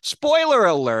bear. Spoiler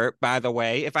alert, by the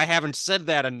way, if I haven't said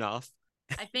that enough.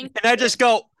 I think And I just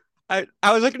go, I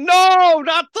was like, "No,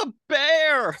 not the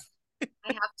bear."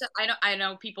 I have to, I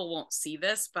know people won't see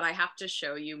this, but I have to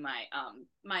show you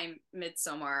my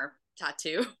Midsommar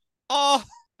tattoo. Oh,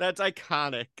 that's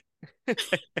iconic. I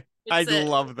It's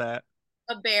love that.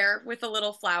 a bear with a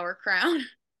little flower crown.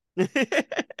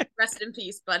 Rest in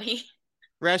peace, buddy.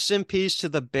 Rest in peace to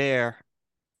the bear.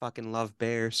 Fucking love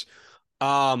bears.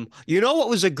 You know what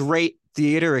was a great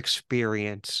theater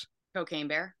experience? Cocaine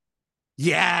Bear.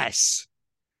 Yes.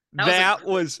 That was a That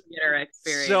great was theater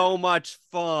experience. so much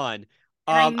fun.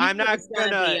 And I knew I'm it not was gonna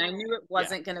gonna. be. I knew it Yeah.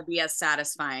 wasn't gonna be as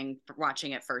satisfying for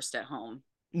watching it first at home.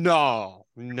 No,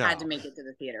 Had to no. make it to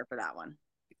the theater for that one.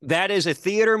 That is a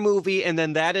theater movie, and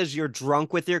then that is your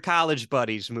drunk with your college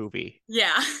buddies movie.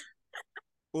 Yeah.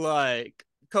 Like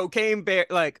Cocaine Bear,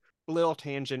 like little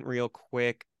tangent real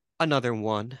quick. Another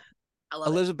one. I love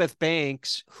it. Elizabeth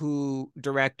Banks, who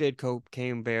directed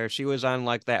Cocaine Bear, she was on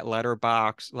like that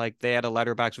letterbox, like they had a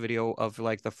letterbox video of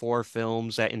like the 4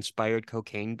 films that inspired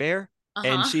Cocaine Bear.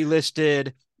 And Uh-huh. she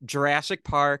listed Jurassic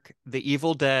Park, The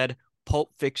Evil Dead,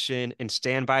 Pulp Fiction, and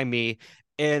Stand By Me.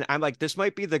 And I'm like, this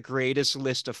might be the greatest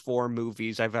list of 4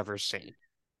 movies I've ever seen.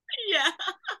 Yeah.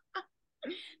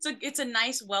 So it's a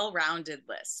nice, well-rounded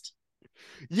list.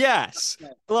 Yes.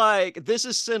 Like, this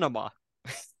is cinema.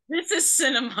 This is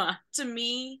cinema. To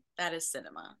me, that is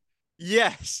cinema.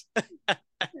 Yes.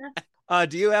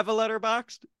 Do you have a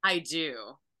letterboxd? I do.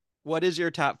 What is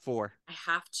your top 4? I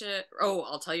have to. Oh,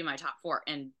 I'll tell you my top 4.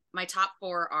 And my top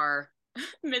 4 are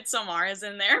Midsommar is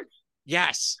in there.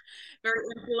 Yes. Very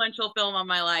influential film of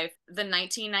my life. The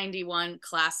 1991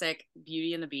 classic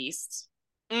Beauty and the Beast.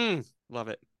 Love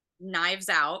it. Knives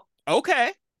Out.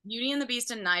 Okay. Beauty and the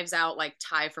Beast and Knives Out like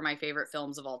tie for my favorite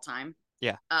films of all time.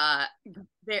 Yeah.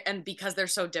 And because they're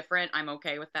so different, I'm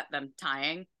okay with them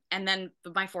tying. And then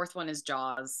my fourth one is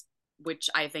Jaws, which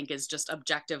I think is just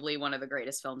objectively one of the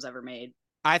greatest films ever made.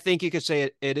 I think you could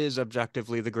say it is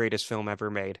objectively the greatest film ever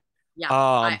made. Yeah,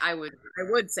 Um, I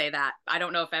would say that. I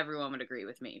don't know if everyone would agree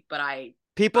with me, but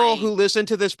People who listen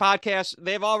to this podcast,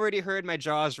 they've already heard my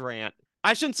Jaws rant.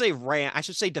 I shouldn't say rant, I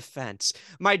should say defense.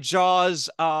 My Jaws,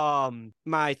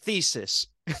 my thesis.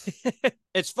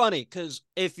 It's funny because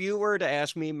if you were to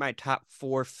ask me my top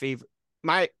four favorite,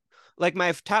 my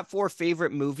top four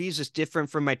favorite movies is different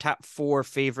from my top four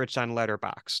favorites on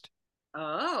Letterboxd.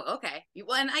 Oh, okay.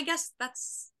 Well, and I guess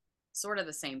that's sort of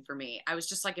the same for me. I was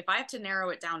just like, if I have to narrow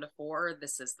it down to four,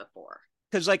 this is the four.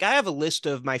 Because like I have a list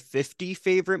of my 50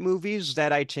 favorite movies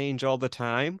that I change all the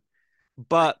time,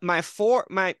 but my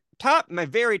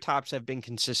very tops have been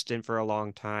consistent for a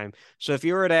long time. So if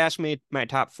you were to ask me my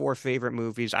top four favorite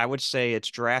movies, I would say it's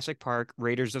Jurassic Park,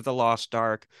 Raiders of the Lost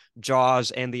Ark,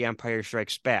 Jaws, and The Empire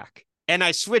Strikes Back. And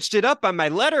I switched it up on my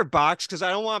letterbox because I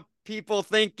don't want people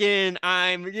thinking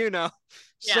I'm,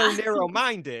 so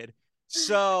narrow-minded.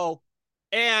 So,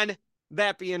 and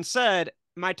that being said,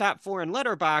 my top four in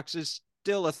letterbox is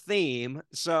still a theme,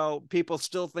 so people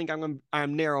still think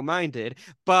I'm narrow-minded.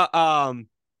 But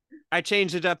I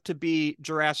changed it up to be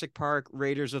Jurassic Park,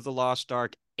 Raiders of the Lost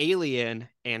Ark, Alien,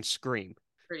 and Scream.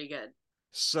 Pretty good.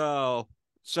 So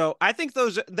I think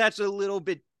that's a little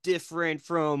bit different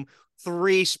from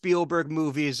 3 Spielberg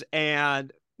movies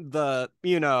and the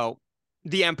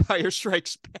Empire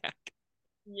Strikes Back.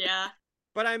 Yeah.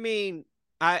 But I mean,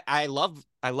 I love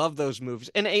those movies.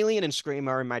 And Alien and Scream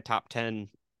are in my top 10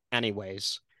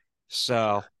 anyways.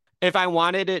 So if I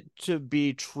wanted it to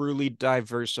be truly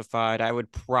diversified, I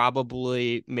would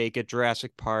probably make it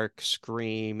Jurassic Park,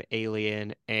 Scream,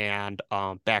 Alien, and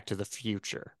Back to the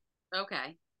Future.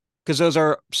 Okay. Because those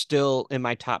are still in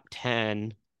my top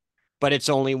 10, but it's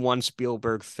only one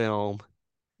Spielberg film.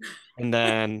 And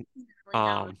then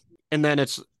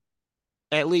it's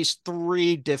at least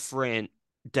 3 different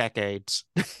decades.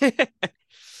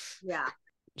 Yeah.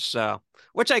 So,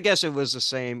 which I guess it was the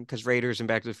same because Raiders and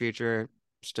Back to the Future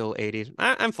still 80s.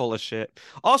 I'm full of shit.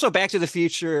 Also, Back to the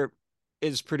Future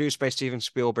is produced by Steven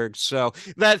Spielberg, so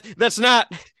that's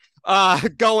not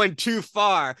going too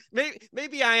far.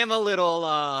 Maybe I am a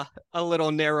little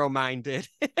narrow-minded.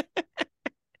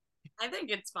 I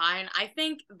think it's fine. I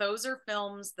think those are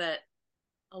films that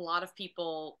a lot of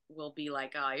people will be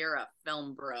like, "Oh, you're a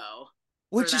film bro."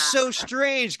 Which is so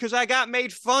strange because I got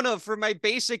made fun of for my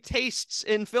basic tastes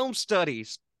in film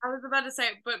studies. I was about to say,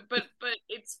 but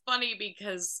it's funny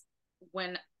because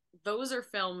when those are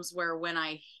films where when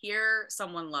I hear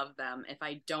someone love them, if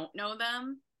I don't know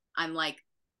them, I'm like,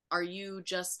 are you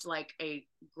just like a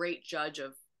great judge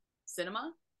of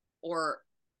cinema, or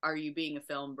are you being a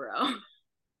film bro?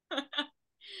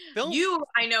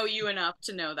 I know you enough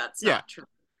to know that's not true,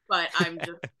 but I'm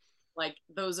just like,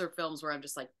 those are films where I'm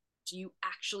just like, do you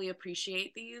actually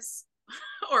appreciate these?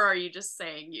 Or are you just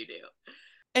saying you do?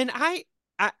 And I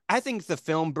think the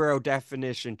film bro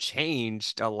definition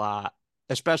changed a lot,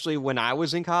 especially when I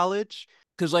was in college.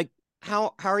 Because like,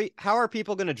 how are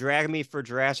people going to drag me for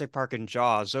Jurassic Park and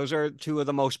Jaws? Those are 2 of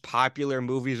the most popular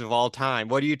movies of all time.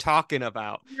 What are you talking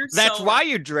about? That's why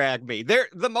you drag me. They're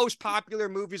the most popular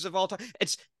movies of all time.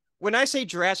 It's when I say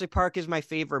Jurassic Park is my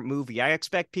favorite movie, I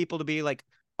expect people to be like,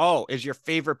 "Oh, is your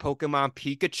favorite Pokemon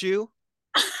Pikachu?"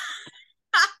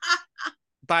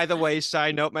 By the way,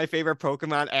 side note, my favorite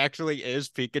Pokemon actually is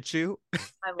Pikachu.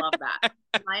 I love that.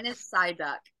 Mine is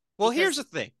Psyduck. Well, here's the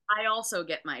thing. I also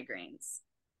get migraines.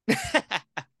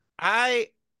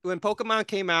 When Pokemon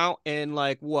came out in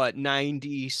like what,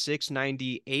 96,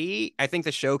 98, I think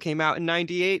the show came out in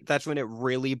 98. That's when it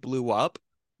really blew up.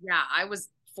 Yeah, I was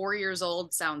 4 years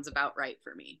old. Sounds about right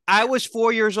for me. I was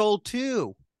 4 years old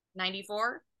too.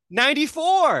 94?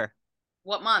 94.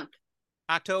 What month?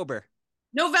 October.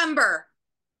 November.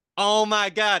 Oh my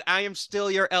God, I am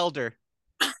still your elder.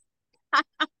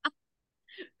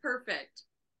 Perfect.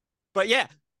 But yeah,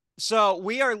 so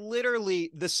we are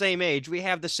literally the same age. We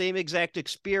have the same exact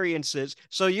experiences.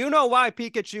 So you know why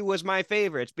Pikachu was my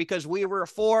favorite. It's because we were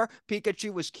 4.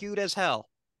 Pikachu was cute as hell.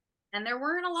 And there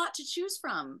weren't a lot to choose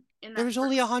from. There was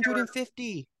only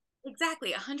 150.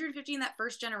 Exactly, 150 in that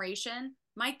first generation.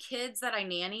 My kids that I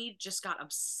nannied just got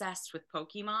obsessed with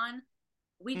Pokemon.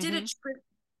 We did a trip.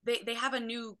 They have a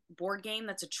new board game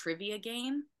that's a trivia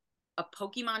game, a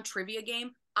Pokemon trivia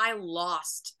game. I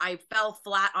lost. I fell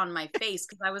flat on my face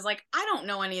because I was like, I don't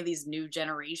know any of these new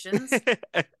generations.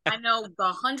 I know the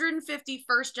 150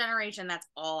 first generation. That's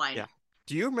all I know.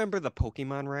 Do you remember the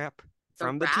Pokemon rap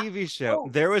from the rap. TV show. Oh,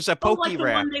 There was a oh, pokey like the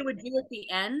rap. one they would do at the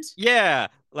end Yeah,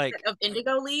 like of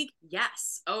Indigo League.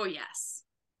 Yes. Oh, yes.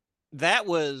 that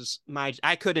was my.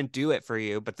 I couldn't do it for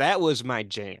you, but that was my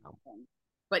jam.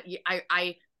 But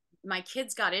my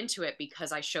kids got into it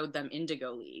because I showed them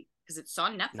Indigo League because it's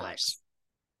on Netflix.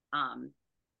 Nice.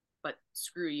 But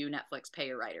screw you, Netflix, pay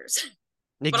your writers.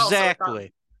 But also it's on.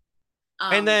 Exactly.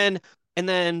 And Um,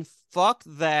 then fuck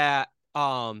that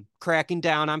cracking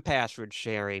down on password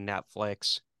sharing,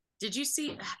 Netflix. did you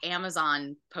see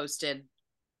Amazon posted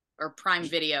or Prime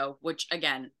Video, which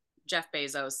again, Jeff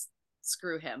Bezos,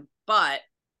 screw him, but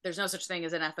there's no such thing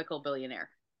as an ethical billionaire.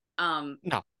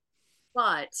 No.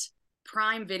 But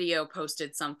Prime Video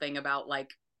posted something about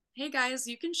like, hey guys,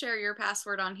 you can share your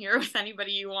password on here with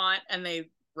anybody you want, and they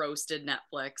roasted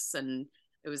Netflix, and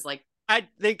it was like, I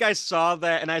think I saw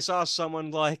that, and I saw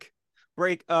someone like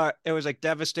it was like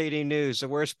devastating news. The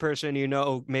worst person you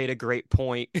know made a great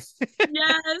point.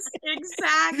 yes,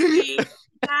 exactly,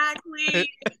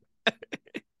 exactly.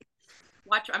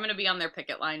 Watch, I'm gonna be on their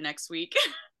picket line next week.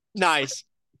 Nice.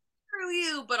 Screw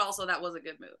you, but also that was a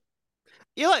good move.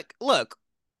 You look,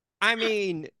 I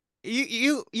mean,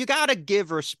 you gotta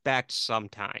give respect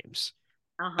sometimes.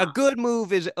 A Uh-huh. good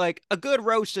move is like a good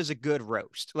roast is a good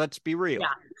roast. Let's be real. Yeah.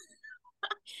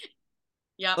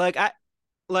 Yep.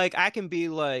 Like I can be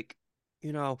like,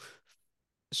 you know,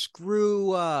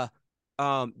 screw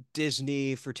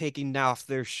Disney for taking off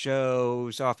their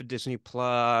shows off of Disney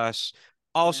Plus. Yeah.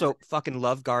 Also, fucking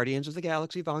love Guardians of the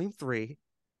Galaxy Volume 3.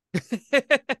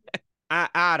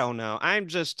 I don't know. I'm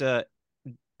just a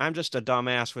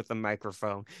dumbass with a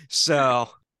microphone. So,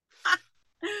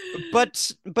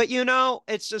 but you know,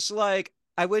 it's just like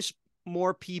I wish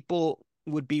more people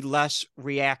would be less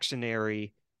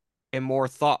reactionary and more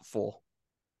thoughtful,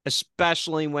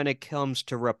 especially when it comes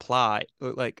to reply.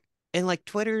 Like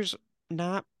Twitter's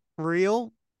not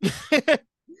real.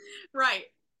 Right.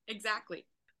 Exactly.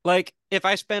 Like if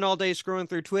I spend all day scrolling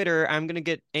through Twitter, I'm gonna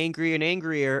get angry and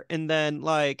angrier, and then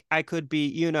like I could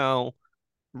be,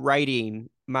 writing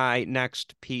my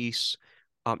next piece,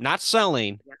 not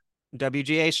selling, Yeah.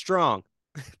 WGA strong,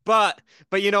 but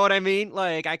you know what I mean?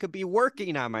 Like I could be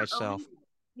working on Your myself. own,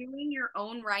 doing your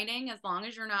own writing, as long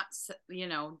as you're not,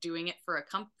 doing it for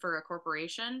for a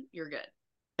corporation, you're good.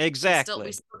 We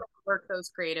Exactly. still work those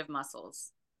creative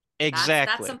muscles. That's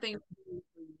Exactly. something for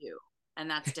you, and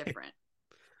that's different.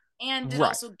 And it Right.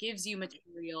 also gives you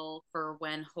material for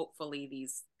when hopefully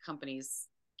these companies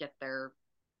get their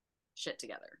shit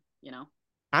together, you know?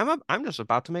 I'm just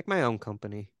about to make my own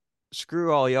company.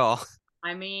 Screw all y'all.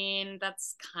 I mean,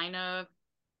 that's kind of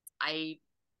I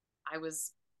I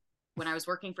was when I was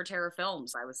working for Terra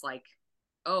Films, I was like,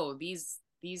 "Oh, these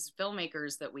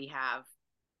filmmakers that we have,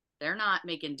 they're not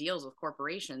making deals with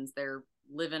corporations. They're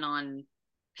living on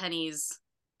pennies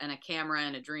and a camera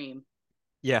and a dream,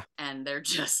 Yeah. and they're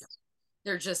just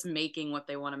making what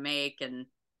they want to make." And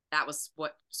that was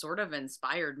what sort of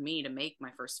inspired me to make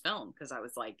my first film, because I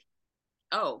was like,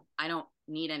 oh, I don't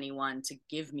need anyone to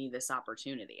give me this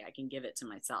opportunity. I can give it to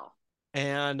myself.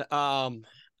 And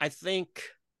I think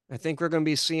we're gonna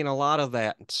be seeing a lot of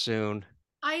that soon.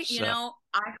 So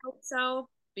I hope so,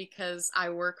 because I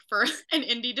work for an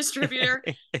indie distributor.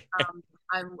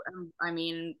 Um, I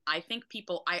mean, I think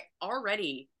I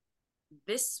already,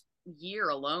 this year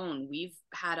alone, we've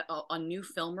had a new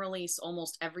film release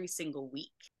almost every single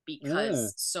week, Ooh.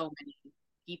 because so many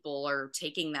people are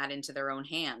taking that into their own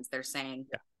hands. They're saying,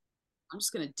 Yeah. I'm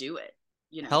just going to do it.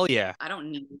 Hell yeah. I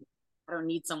don't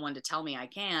need someone to tell me I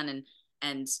can.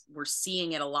 And we're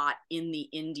seeing it a lot in the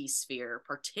indie sphere,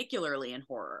 particularly in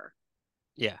horror,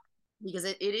 Yeah. because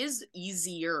it is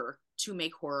easier to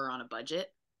make horror on a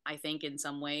budget, I think, in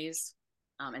some ways,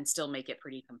 and still make it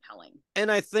pretty compelling.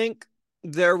 And I think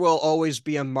there will always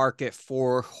be a market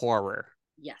for horror.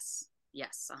 Yes.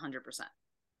 Yes, 100%.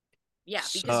 Yeah,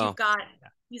 because you've So got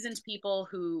seasoned people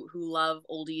who love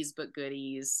oldies but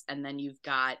goodies, and then you've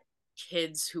got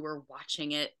kids who are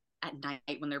watching it at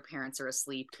night when their parents are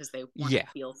asleep because they want to yeah,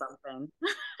 feel something.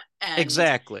 And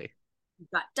exactly. you've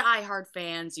got diehard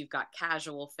fans, you've got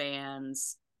casual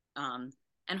fans, and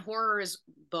horror is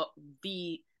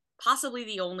the possibly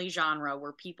the only genre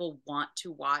where people want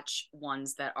to watch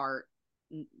ones that are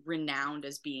renowned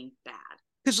as being bad.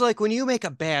 Because like when you make a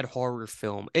bad horror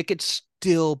film, it could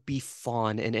still be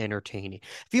fun and entertaining.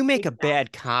 If you make a Exactly.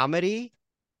 bad comedy,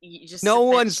 You just no sit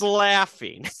there, one's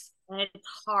laughing. and it's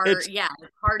hard. It's Yeah,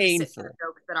 it's hard to sit through painful.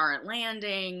 jokes that aren't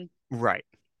landing. Right.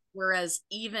 Whereas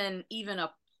even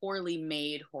a poorly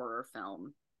made horror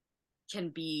film can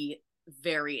be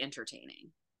very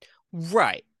entertaining.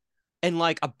 Right. And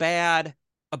like a bad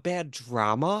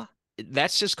drama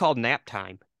That's just called nap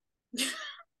time.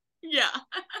 Yeah.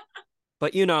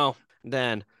 But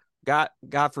then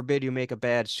God forbid you make a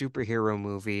bad superhero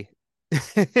movie.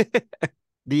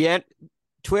 The end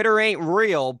Twitter ain't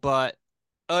real, but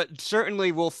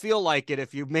certainly will feel like it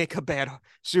if you make a bad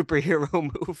superhero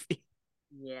movie.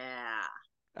 Yeah.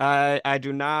 I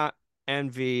do not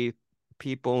envy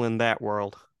people in that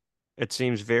world. It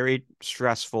seems very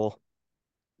stressful.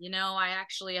 I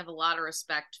actually have a lot of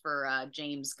respect for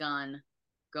James Gunn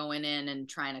going in and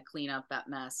trying to clean up that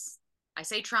mess. I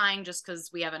say trying just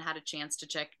because we haven't had a chance to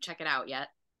check it out yet.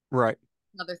 Right.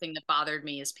 Another thing that bothered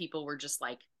me is people were just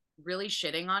like really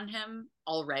shitting on him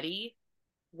already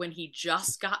when he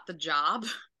just got the job.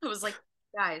 I was like,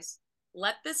 guys,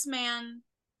 let this man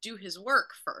do his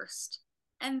work first,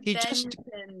 and He just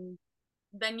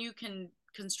then you can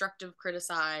constructive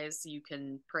criticize, you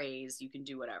can praise, you can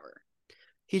do whatever.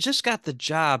 he just got the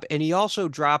job, and he also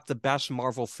dropped the best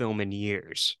Marvel film in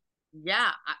years.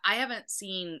 Yeah, I haven't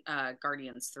seen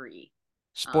Guardians 3.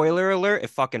 Spoiler alert, it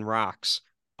fucking rocks.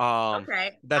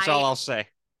 Okay, That's all I I'll say.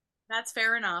 that's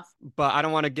fair enough. But I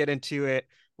don't want to get into it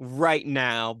right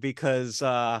now because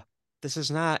this is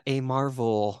not a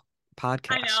Marvel I know,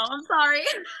 podcast. I'm sorry.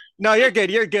 No, you're good.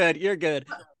 You're good. You're good.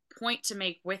 Point to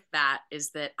make with that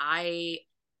is that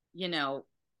you know,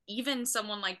 even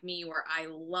someone like me where I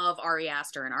love Ari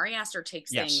Aster and Ari Aster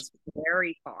takes Yes. things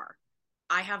very far.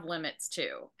 I have limits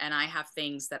too, and I have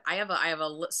things that I have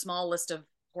a small list of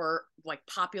horror, like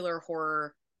popular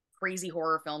horror, crazy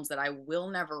horror films that I will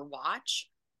never watch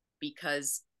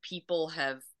because people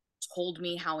have told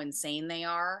me how insane they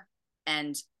are,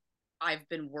 and I've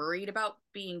been worried about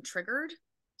being triggered.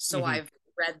 So Hmm. I've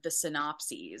read the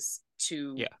synopses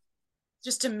to Yeah.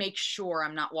 just to make sure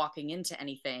I'm not walking into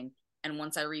anything. And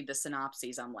once I read the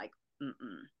synopses, I'm like,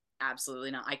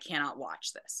 absolutely not. I cannot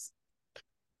watch this.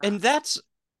 And this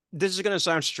is going to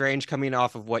sound strange coming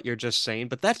off of what you're just saying,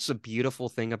 but that's the beautiful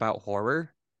thing about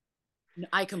horror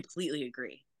I completely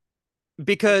agree. I com-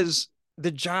 because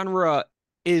the genre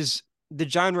is the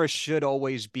genre should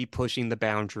always be pushing the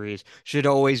boundaries, should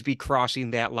always be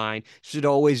crossing that line, should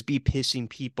always be pissing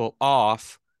people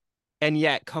off, and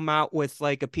yet come out with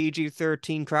like a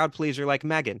PG-13 crowd pleaser like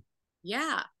Megan.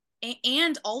 yeah.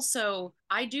 And also,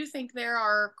 I do think there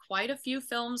are quite a few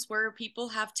films where people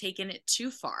have taken it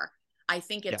too far. I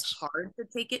think it's Yes. hard to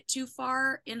take it too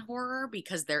far in horror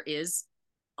because there is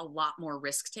a lot more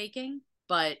risk taking.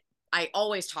 But I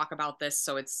always talk about this,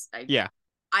 so Yeah.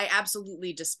 I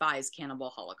absolutely despise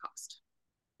Cannibal Holocaust.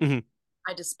 Hmm.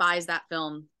 I despise that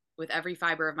film with every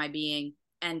fiber of my being.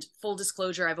 And full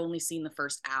disclosure, I've only seen the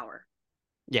first hour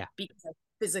Yeah. because I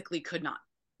physically could not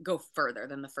go further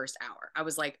than the first hour. I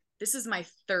was like, this is my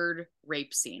third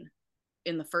rape scene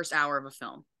in the first hour of a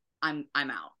film. I'm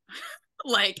out.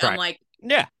 I'm Right. like,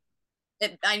 Yeah.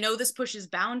 I know this pushes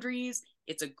boundaries.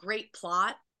 It's a great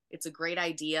plot. It's a great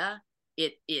idea.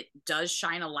 It does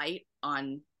shine a light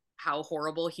on how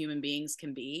horrible human beings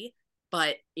can be,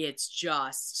 but it's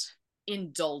just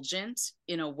indulgent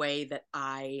in a way that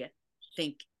I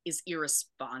think is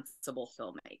irresponsible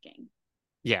filmmaking.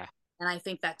 Yeah. And I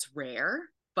think that's rare,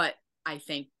 but I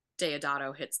think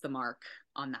Deodato hits the mark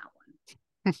on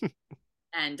that one.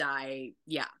 And I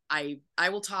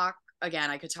will talk again.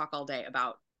 I could talk all day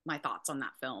about my thoughts on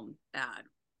that film.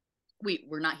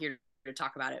 We're not here to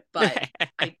talk about it, but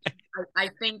I,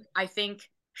 I think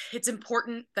it's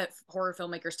important that horror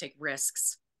filmmakers take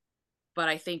risks, but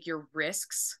I think your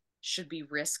risks should be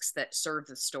risks that serve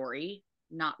the story,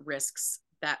 not risks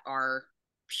that are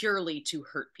purely to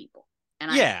hurt people.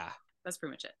 And Yeah. that's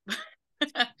pretty much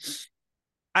it.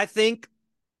 I think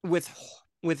with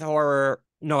horror,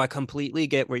 no, I completely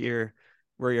get where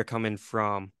you're coming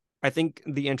from. I think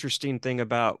the interesting thing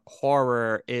about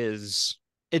horror is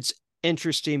it's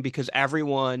interesting because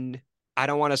everyone, I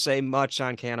don't want to say much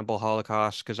on Cannibal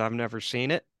Holocaust because I've never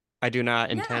seen it. I do not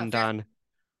Yeah, intend fair. on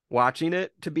watching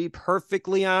it, to be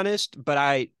perfectly honest, but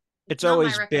It's it's not my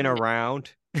always been recommendation.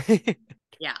 around.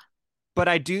 Yeah, But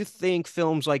I do think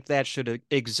films like that should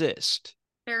exist.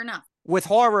 fair enough. With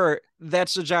horror,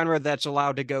 that's a genre that's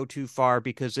allowed to go too far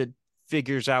because it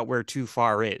figures out where too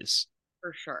far is.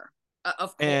 For sure. Of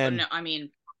course. And No, I mean,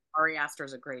 Ari Aster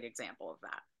is a great example of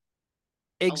that.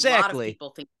 A lot of exactly.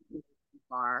 people think you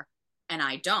are, and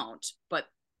I don't, but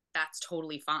that's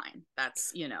totally fine. And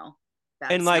That's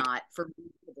like, not for me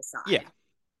to yeah. decide.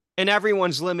 And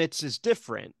everyone's limits is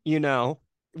different.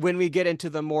 When we get into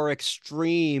the more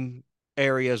extreme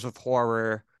areas of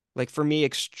horror, like for me,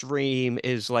 extreme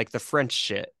is like the French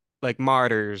shit, like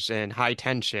Martyrs and High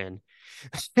Tension.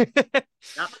 Yep.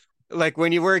 Like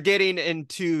when you were getting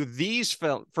into these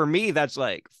films, for me, that's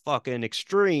like fucking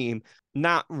extreme.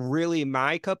 Not really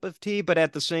my cup of tea, but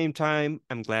at the same time,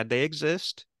 I'm glad they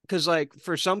exist. Because like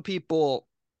for some people,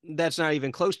 that's not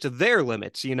even close to their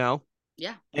limits, you know?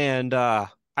 Yeah. And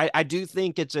I do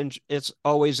think it's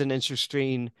always an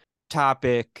interesting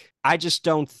topic. I just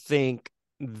don't think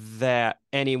that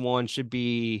anyone should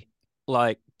be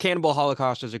like Cannibal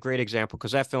Holocaust is a great example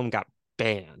because that film got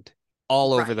banned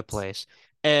all over the Right. place.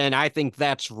 And I think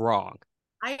that's wrong.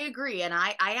 I agree. And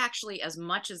I actually, as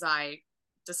much as I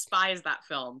despise that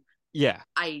film, Yeah.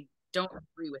 I don't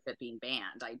agree with it being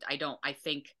banned. I don't, I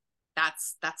think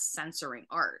that's censoring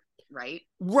art, right?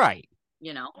 Right.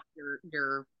 You know,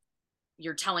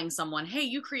 you're telling someone, hey,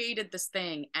 you created this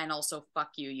thing, and also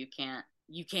fuck you, you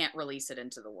can't release it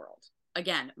into the world.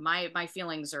 Again, my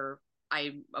feelings are,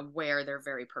 I'm aware they're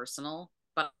very personal,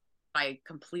 but I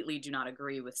completely do not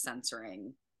agree with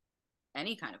censoring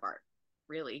any kind of art,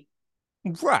 really,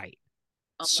 Right.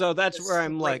 unless So that's it's where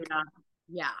I'm straight like, up,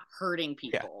 yeah, hurting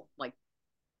yeah. people, like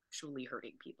truly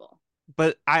hurting people.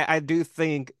 But I do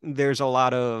think there's a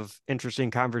lot of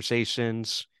interesting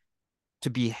conversations to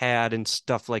be had and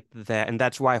stuff like that. And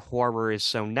that's why horror is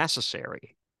so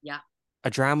necessary. Yeah. A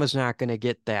drama's not going to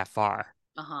get that far.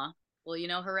 Uh-huh.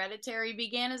 Well, Hereditary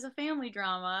began as a family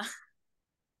drama.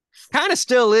 Kind of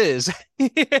still is.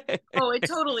 Oh, it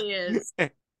totally is. I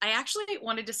actually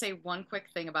wanted to say one quick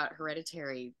thing about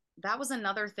Hereditary. That was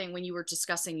another thing when you were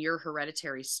discussing your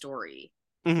Hereditary story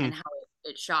Mhm. and how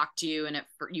it shocked you, and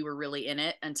you were really in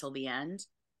it until the end.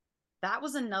 That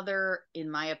was another,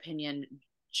 in my opinion,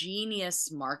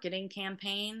 genius marketing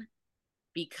campaign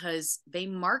because they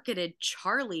marketed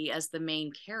Charlie as the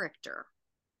main character.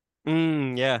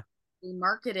 Yeah. They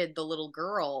marketed the little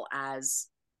girl as,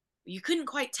 you couldn't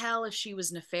quite tell if she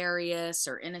was nefarious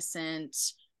or innocent,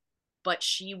 but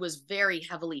she was very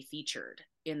heavily featured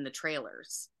in the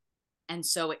trailers. And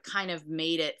so it kind of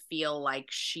made it feel like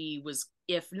she was,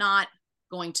 if not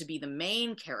going to be the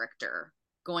main character,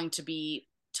 going to be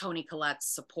Toni Collette's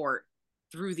support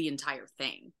through the entire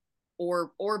thing,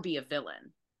 or be a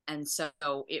villain. And so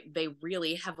they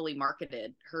really heavily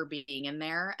marketed her being in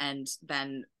there, and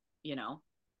then,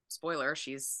 spoiler,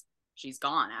 she's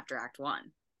gone after Act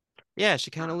 1. Yeah,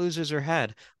 she kind of Um, loses her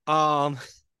head. Um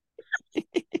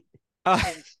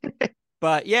uh,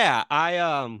 but yeah,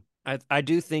 I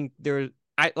do think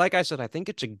I like I said, I think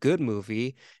it's a good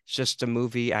movie. It's just a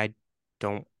movie I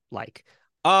don't like.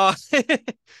 Uh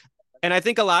and I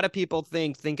think a lot of people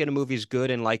think thinking a movie's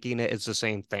good and liking it is the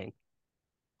same thing.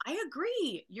 I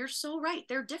agree. You're so right.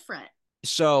 They're different.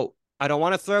 So I don't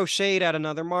want to throw shade at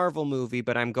another Marvel movie,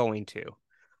 but I'm going to.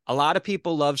 A lot of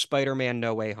people love Spider-Man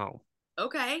No Way Home.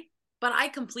 Okay. But I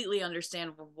completely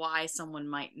understand why someone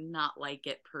might not like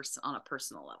it on a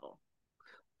personal level.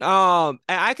 And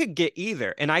I could get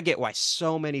either, and I get why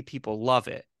so many people love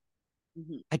it.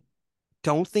 Mhm. I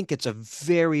don't think it's a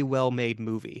very well-made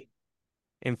movie.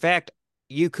 In fact,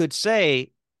 you could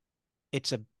say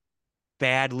it's a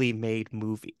badly made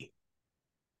movie.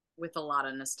 With a lot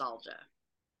of nostalgia.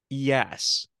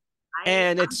 Yes. I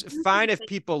And I'm it's gonna fine if say,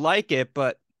 people like it,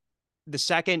 but the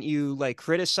second you like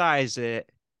criticize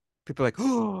it, people are like,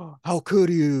 "Oh, how could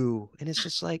you?" And it's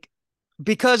just like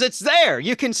because it's there,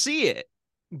 you can see it.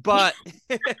 But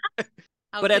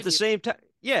how but at could the you? same time,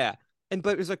 yeah. And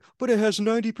but it's like, but it has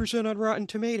 90% on Rotten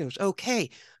Tomatoes. Okay.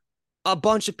 A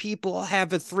bunch of people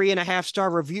have a 3.5 star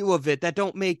review of it that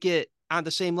don't make it on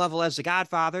the same level as The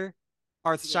Godfather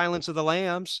or Yeah. Silence of the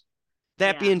Lambs.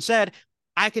 That Yeah. being said,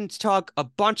 I can talk a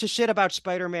bunch of shit about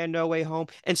Spider-Man No Way Home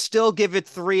and still give it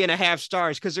 3.5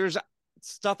 stars because there's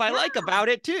stuff I Yeah. like about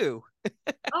it too.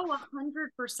 Oh,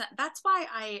 100%. That's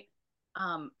why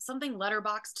something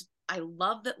Letterboxd, I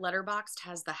love that Letterboxd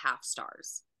has the half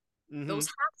stars. Hmm. Those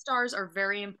half stars are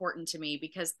very important to me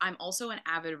because I'm also an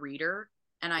avid reader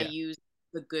and I Yeah. use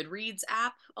the Goodreads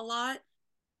app a lot.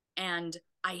 And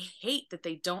I hate that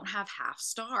they don't have half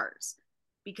stars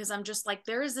because I'm just like,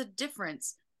 there is a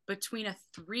difference between a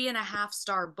 3.5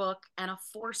 star book and a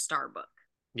 4 star book.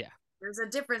 Yeah. There's a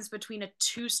difference between a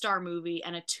 2 star movie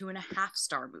and a 2.5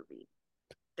 star movie.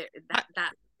 I,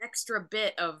 That extra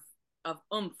bit of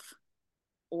oomph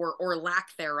or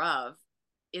lack thereof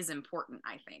is important,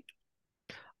 I think.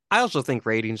 I also think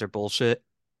ratings are bullshit.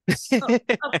 Oh,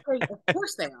 of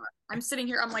course they are. I'm sitting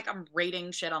here, I'm like, I'm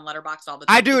rating shit on Letterboxd all the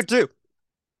I time. do It's it too.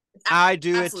 I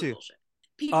do it absolute too. bullshit.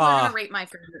 People are Uh, gonna rate my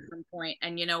films at some point,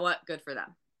 and you know what? Good for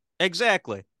them.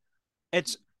 exactly.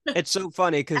 It's it's so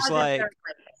funny because As is their like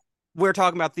right. we're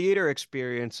talking about theater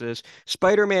experiences.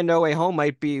 Spider-Man No Way Home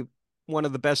might be one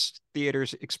of the best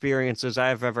theaters experiences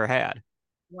I've ever had.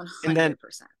 And then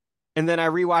 100%. And then I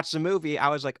rewatched the movie. I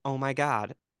was like, oh my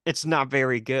God, it's not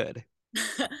very good.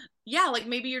 Yeah, like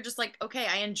maybe you're just like, okay,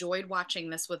 I enjoyed watching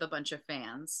this with a bunch of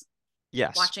fans.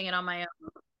 Yes. Watching it on my own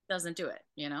doesn't do it,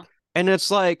 you know? And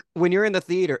it's like when you're in the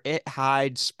theater, it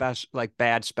hides like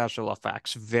bad special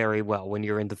effects very well when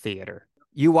you're in the theater.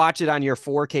 You watch it on your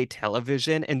 4K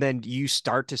television and then you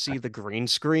start to see the green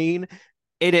screen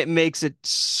and it makes it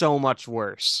so much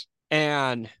worse.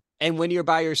 And when you're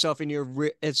by yourself and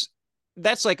it's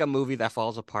that's like a movie that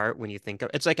falls apart when you think of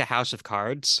it's like a House of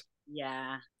Cards,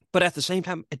 Yeah. but at the same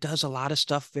time it does a lot of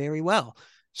stuff very well.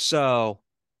 So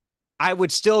I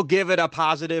would still give it a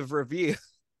positive review.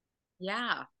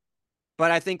 Yeah, But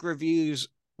I think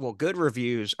well, good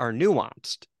reviews are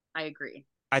nuanced. I agree.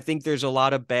 I think there's a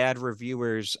lot of bad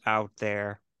reviewers out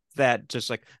there that just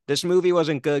like, this movie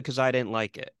wasn't good because I didn't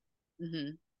like it.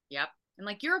 Yep. And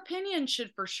like your opinion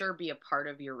should for sure be a part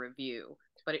of your review,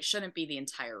 but it shouldn't be the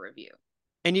entire review.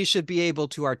 And you should be able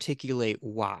to articulate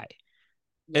why.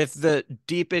 If Yes. the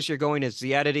deepest you're going is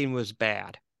the editing was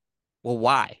bad, well,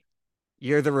 why?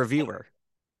 You're the reviewer.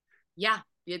 Yeah,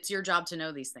 it's your job to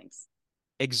know these things.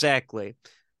 Exactly.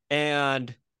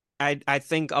 And I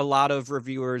think a lot of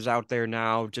reviewers out there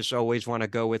now just always want to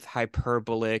go with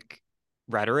hyperbolic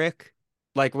rhetoric.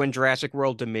 Like when Jurassic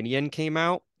World Dominion came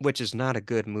out, which is not a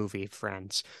good movie,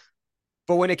 friends.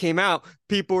 But when it came out,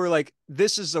 people were like,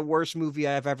 this is the worst movie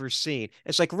I've ever seen.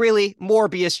 It's like, really?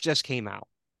 Morbius just came out.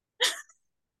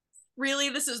 Really,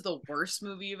 this is the worst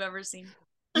movie you've ever seen?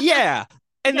 Yeah.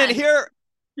 And then Yeah,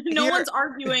 no here, one's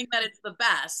arguing that it's the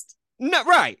best. no,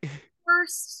 right.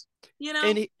 Worst, you know?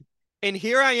 And and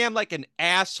here I am like an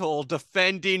asshole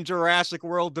defending Jurassic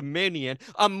World Dominion,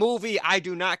 a movie I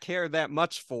do not care that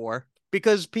much for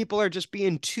because people are just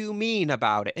being too mean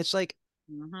about it. It's like,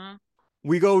 Mm-hmm.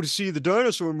 we go to see the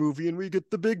dinosaur movie and we get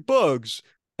the big bugs.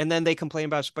 And then they complain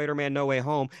about Spider-Man No Way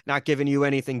Home not giving you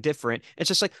anything different. It's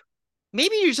just like,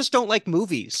 maybe you just don't like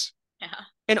movies. Yeah.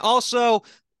 And also,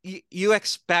 you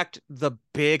expect the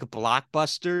big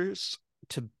blockbusters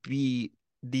to be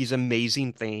these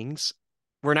amazing things.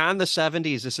 We're not in the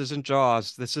 70s. This isn't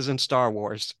Jaws. This isn't Star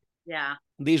Wars. Yeah.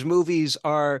 These movies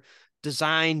are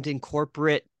designed in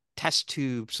corporate test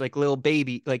tubes, like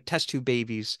like test tube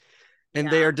babies. And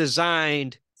they are Yeah.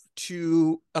 designed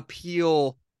to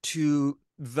appeal to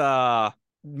the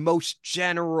most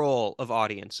general of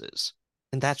audiences.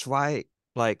 And that's why,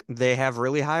 like, they have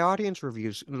really high audience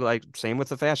reviews. Like, same with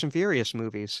the Fast and Furious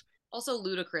movies. Also,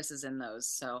 Ludacris is in those,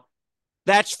 so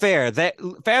That's fair. That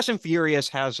Fast and Furious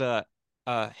has a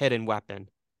hidden weapon.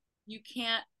 you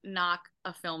can't knock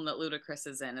a film that Ludacris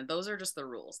is in. And those are just the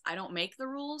rules. I don't make the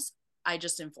rules, I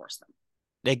just enforce them.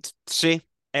 They see,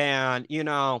 and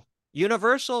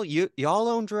Universal, y'all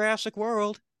own Jurassic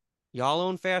World, y'all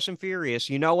own Fast and Furious.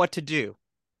 You know what to do.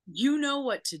 You know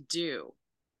what to do.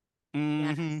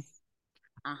 Mm-hmm. Yes.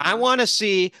 I Uh-huh. want to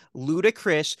see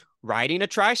Ludacris riding a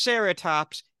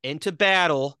Triceratops into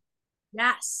battle,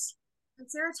 Yes.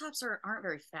 Triceratops aren't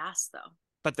very fast though.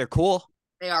 but they're cool.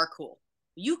 They are cool.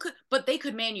 But they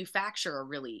could manufacture a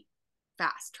really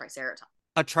fast Triceratops.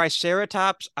 A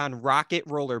Triceratops on rocket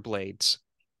rollerblades.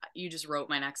 You just wrote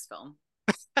my next film.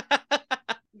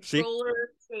 See?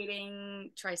 Roller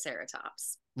skating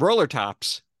Triceratops. Roller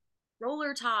tops.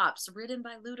 Roller tops ridden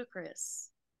by Ludacris.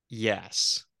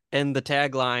 Yes. And the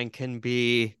tagline can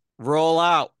be roll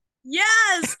out.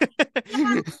 Yes!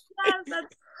 Yes,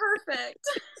 that's perfect.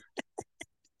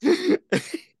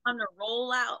 I'm gonna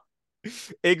roll out.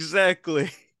 Exactly.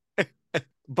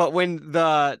 But when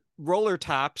the roller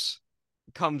tops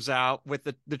comes out with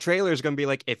the trailer is going to be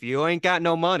like, if you ain't got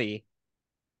no money,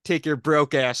 take your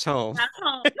broke ass home. That's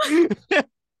home.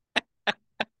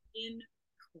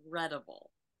 Incredible.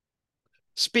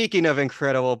 Speaking of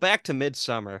incredible, back to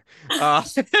Midsummer. We're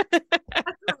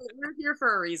here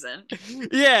for a reason.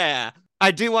 Yeah,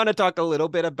 I do want to talk a little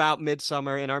bit about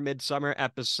Midsummer in our Midsummer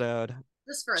episode.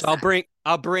 Just for a So sec.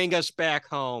 I'll bring us back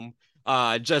home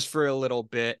just for a little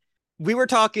bit. We were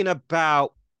talking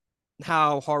about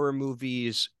how horror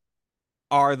movies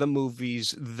are the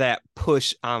movies that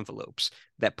push envelopes,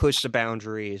 that push the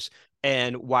boundaries,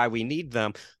 and why we need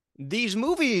them. These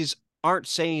movies aren't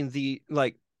saying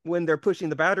when they're pushing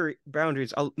the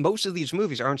boundaries, most of these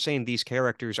movies aren't saying these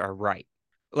characters are right.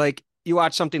 Like you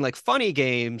watch something like Funny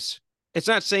Games, it's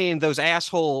not saying those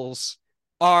assholes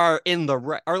are in the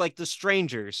right, or like the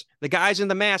strangers. The guys in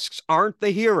the masks aren't the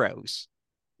heroes.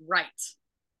 Right.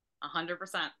 100%.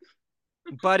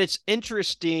 But it's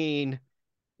interesting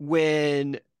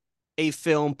when a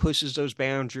film pushes those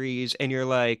boundaries and you're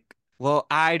like, well,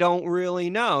 I don't really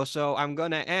know. So I'm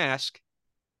going to ask,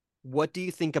 what do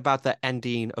you think about the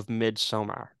ending of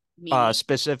Midsommar? Me.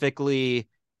 Specifically,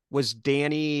 was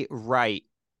Danny right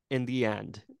in the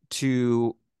end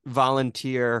to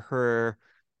volunteer her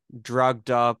drugged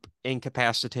up,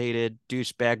 incapacitated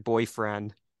douchebag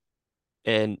boyfriend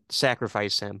and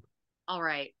sacrifice him? All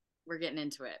right, we're getting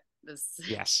into it. This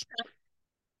Yes.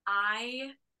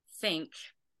 I think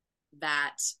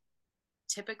that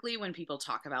typically when people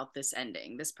talk about this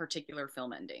ending, this particular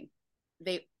film ending,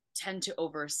 they tend to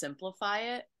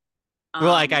oversimplify it.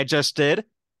 Well, like Um, I just did.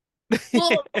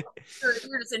 well,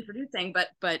 you're just introducing, but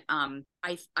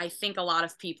I think a lot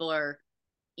of people are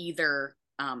either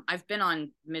I've been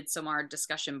on MIDSOMMAR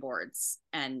discussion boards,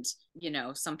 and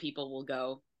some people will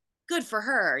go, "Good for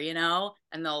her," and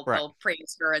they'll Right. they'll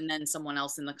praise her, and then someone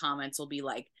else in the comments will be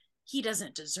like, "He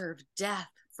doesn't deserve death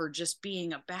for just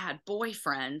being a bad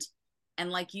boyfriend."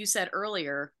 And like you said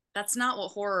earlier, that's not what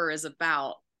horror is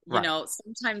about. Right.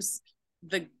 Sometimes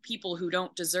the people who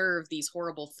don't deserve these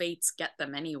horrible fates get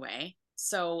them anyway.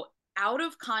 So out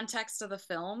of context of the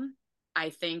film,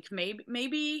 I think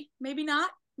maybe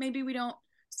not. Maybe we don't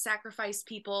sacrifice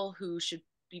people who should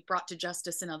be brought to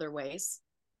justice in other ways.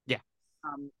 Yeah.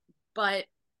 But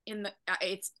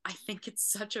I think it's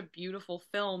such a beautiful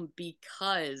film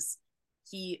because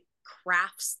he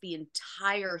crafts the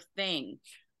entire thing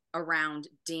around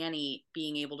Danny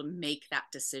being able to make that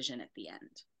decision at the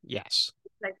end. Yes.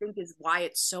 I think is why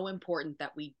it's so important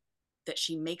that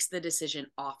she makes the decision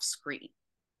off screen.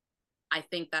 I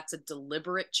think that's a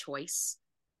deliberate choice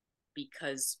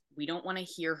because we don't want to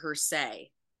hear her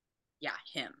say, "Yeah,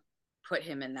 put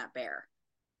him in that bear."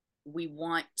 We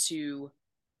want to,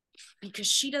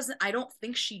 because I don't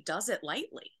think she does it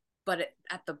lightly. But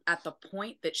at the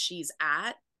point that she's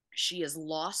at, she has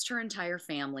lost her entire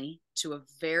family to a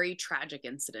very tragic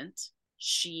incident.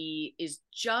 She is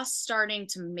just starting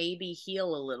to maybe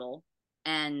heal a little,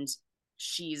 and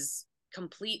she's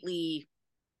completely,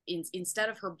 instead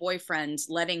of her boyfriend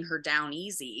letting her down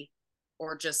easy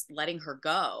or just letting her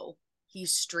go,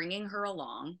 he's stringing her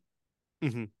along.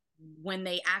 Mm-hmm. When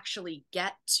they actually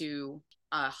get to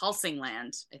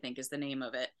Helsingland, I think is the name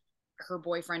of it, her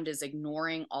boyfriend is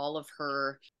ignoring all of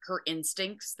her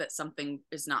instincts that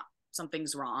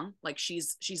something's wrong. Like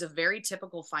she's a very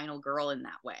typical final girl in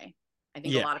that way. I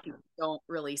think a Yeah. lot of people don't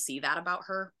really see that about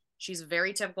her. She's a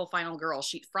very typical final girl.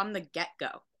 She, from the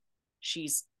get-go,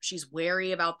 she's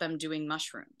wary about them doing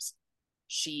mushrooms.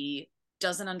 She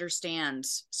doesn't understand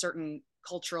certain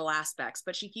cultural aspects,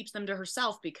 but she keeps them to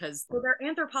herself because they're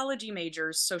anthropology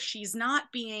majors. So she's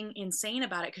not being insane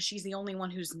about it because she's the only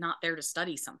one who's not there to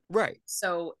study something. Right.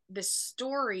 So this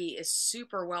story is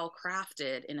super well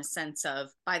crafted in a sense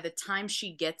of, by the time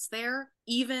she gets there,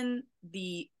 even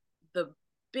the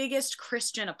biggest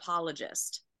Christian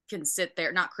apologist can sit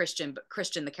there, not Christian, but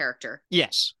Christian, the character.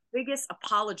 Yes. Biggest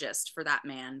apologist for that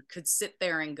man could sit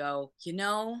there and go,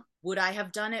 would I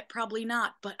have done it? Probably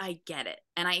not, but I get it.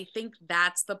 And I think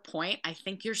that's the point. I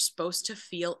think you're supposed to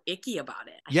feel icky about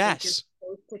it. I think you're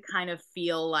supposed to kind of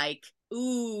feel like,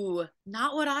 ooh,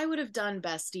 not what I would have done,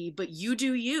 bestie, but you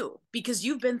do you, because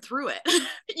you've been through it.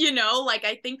 Like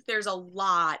I think there's a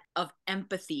lot of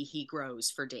empathy he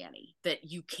grows for Danny that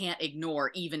you can't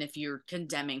ignore, even if you're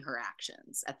condemning her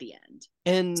actions at the end.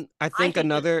 And I think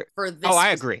another, for this,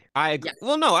 I agree. Yeah.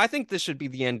 Well, no, I think this should be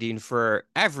the ending for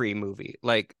every movie.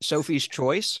 Like Sophie's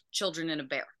Choice. Children in a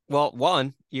Bear. Well,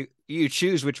 one, you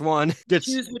choose which one gets.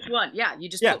 Choose which one. Yeah, you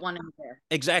just put one in there.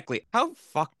 Exactly. How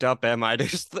fucked up am I?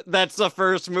 That's the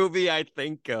first movie I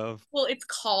think of. Well, it's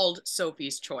called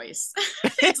Sophie's Choice.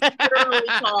 It's literally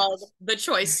called The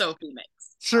Choice Sophie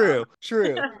Makes. True.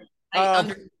 I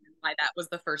understand why that was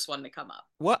the first one to come up.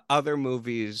 What other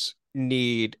movies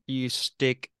need you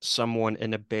stick someone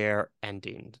in a bear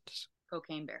endings?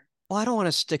 Cocaine Bear. Well, I don't want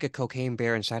to stick a cocaine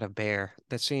bear inside a bear.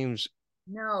 That seems...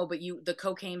 No, but the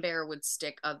cocaine bear would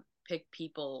pick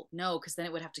people. No, because then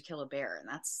it would have to kill a bear, and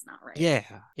that's not right. Yeah,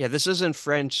 this isn't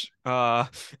French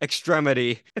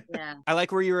Extremity. Yeah. I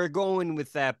like where you were going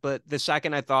with that, but the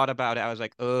second I thought about it, I was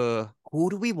like, who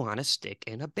do we want to stick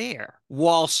in a bear?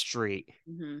 Wall Street.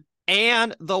 Mm-hmm.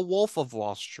 And The Wolf of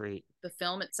Wall Street. The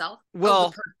film itself?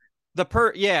 Well,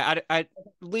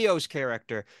 Leo's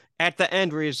character at the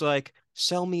end where he's like,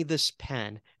 sell me this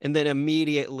pen. And then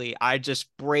immediately I just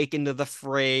break into the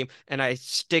frame and I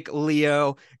stick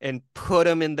Leo and put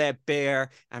him in that bear.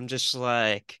 I'm just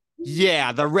like,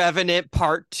 yeah, The Revenant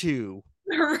Part 2.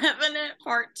 The Revenant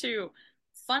Part 2.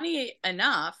 Funny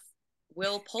enough,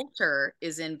 Will Poulter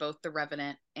is in both The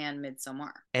Revenant and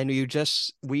Midsommar. And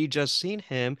we just seen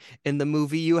him in the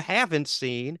movie you haven't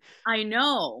seen. I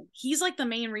know. He's like the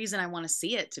main reason I want to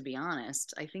see it, to be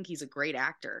honest. I think he's a great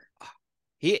actor.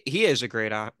 He is a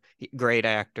great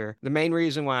actor. The main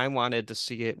reason why I wanted to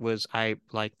see it was I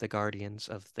like the Guardians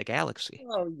of the Galaxy.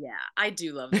 Oh yeah, I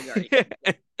do love the Guardian.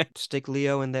 Stick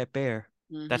Leo in that bear.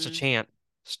 That's a Hmm. chant.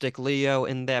 Stick Leo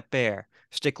in that bear.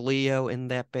 Stick Leo in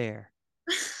that bear.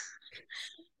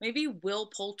 Maybe Will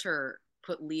Poulter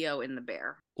put Leo in the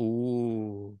bear.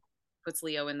 Ooh, Puts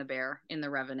Leo in the bear in the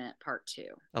Revenant Part 2.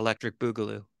 Electric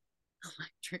Boogaloo.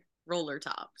 Electric roller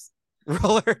tops.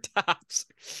 Roller tops.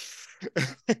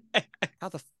 How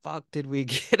the fuck did we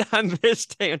get on this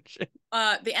tangent?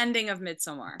 The ending of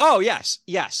Midsommar. Oh, yes,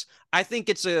 yes. I think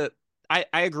I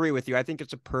agree with you. I think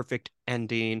it's a perfect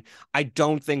ending. I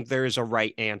don't think there's a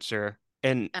right answer.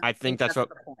 And And I think that's the what,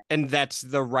 point. and that's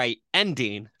the right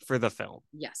ending for the film.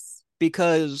 Yes.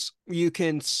 Because you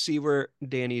can see where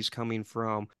Danny's coming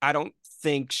from. I don't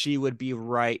think she would be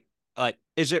right.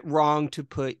 Is it wrong to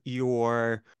put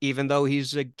even though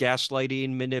he's a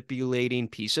gaslighting, manipulating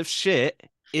piece of shit,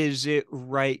 is it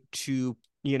right to,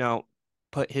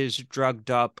 put his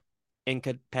drugged up,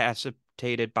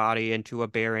 incapacitated body into a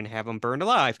bear and have him burned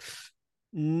alive?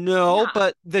 No, Yeah.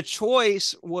 but the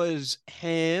choice was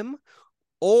him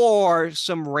or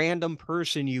some random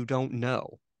person you don't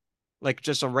know, like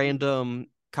just a random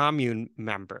commune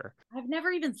member. I've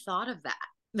never even thought of that.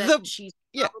 The She's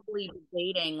yeah, probably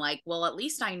debating, like, well, at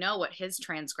least I know what his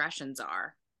transgressions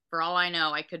are. For all I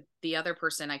know, the other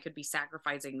person, I could be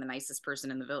sacrificing the nicest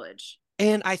person in the village.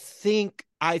 and I think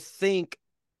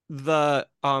the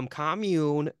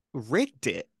commune rigged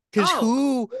it because Oh,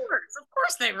 who of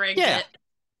course they rigged yeah it.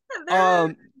 They're um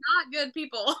not good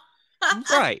people.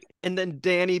 right, and then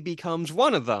Danny becomes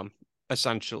one of them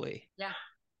essentially. Yeah.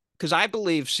 Because I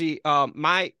believe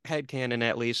my headcanon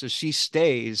at least is she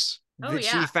stays, Oh that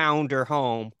she yeah. found her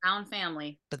home, Found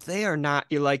family. but they are not,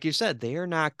 like you said, they are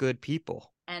not good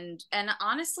people And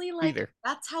honestly, like, either.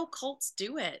 that's how cults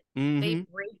do it. Mm-hmm.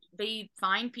 They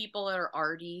find people that are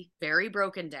already very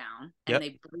broken down, and Yep.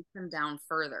 they break them down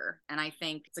further. And I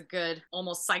think it's a good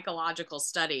almost psychological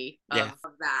study Yeah.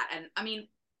 of that. And I mean,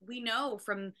 we know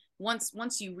from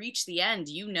once you reach the end,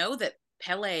 you know that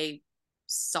Pele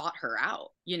sought her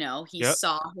out. He Yep.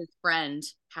 saw his friend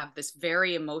have this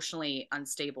very emotionally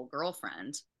unstable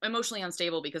girlfriend, emotionally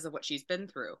unstable because of what she's been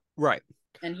through. Right.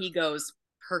 And he goes,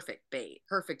 perfect bait,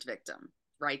 perfect victim,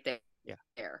 right there. Yeah.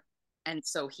 There. And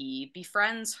so he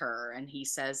befriends her, and he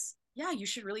says, yeah, you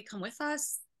should really come with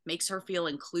us. Makes her feel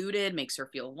included, makes her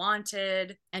feel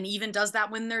wanted, and even does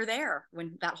that when they're there.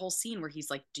 When that whole scene where he's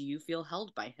like, do you feel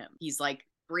held by him? He's like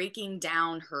breaking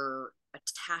down her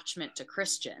attachment to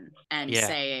Christian and Yeah.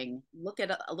 saying, look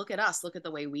at us, look at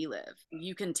the way we live.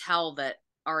 You can tell that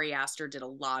Ari Aster did a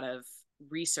lot of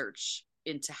research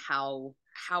into how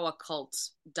a cult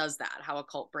does that, how a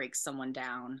cult breaks someone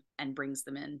down and brings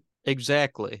them in.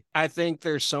 Exactly. I think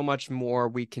there's so much more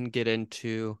we can get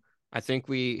into.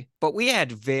 But we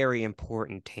had very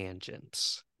important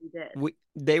tangents. We did.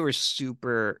 They were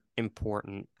super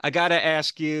important. I gotta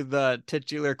ask you the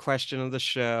titular question of the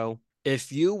show.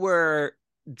 If you were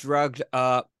drugged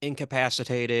up,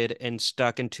 incapacitated, and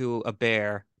stuck into a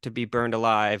bear to be burned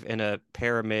alive in a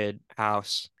pyramid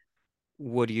house,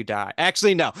 would you die?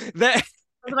 Actually, no. I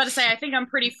was about to say, I think I'm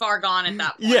pretty far gone at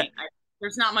that point. Yeah.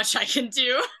 There's not much I can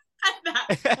do at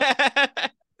that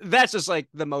point. That's just like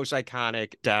the most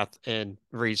iconic death in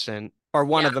recent, or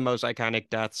one of the most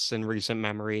iconic deaths in recent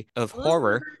memory of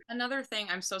horror. Another thing,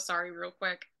 I'm so sorry, real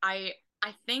quick.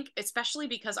 I think, especially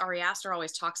because Ari Aster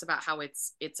always talks about how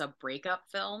it's a breakup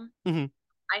film. Mm-hmm.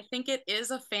 I think it is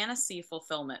a fantasy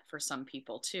fulfillment for some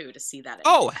people too, to see that.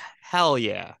 Oh, hell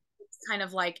yeah. It's kind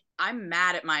of like, I'm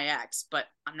mad at my ex, but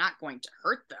I'm not going to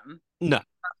hurt them. No.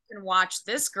 I can watch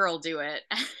this girl do it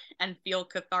and feel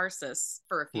catharsis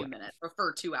for a few minutes, or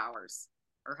for 2 hours,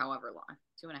 or however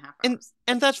long, 2.5 hours.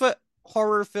 And that's what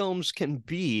horror films can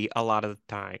be a lot of the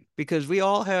time, because we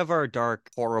all have our dark,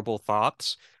 horrible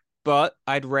thoughts, but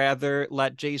I'd rather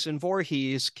let Jason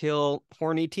Voorhees kill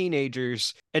horny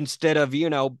teenagers instead of,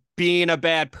 being a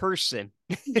bad person.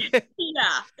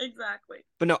 Yeah, exactly.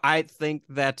 But no, I think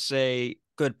that's a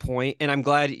good point, and I'm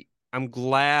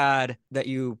glad that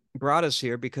you brought us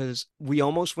here, because we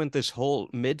almost went this whole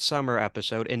Midsummer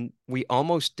episode and we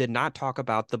almost did not talk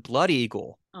about the Blood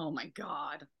Eagle. Oh my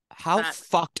God. How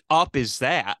fucked up is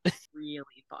that?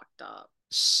 Really fucked up.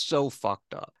 So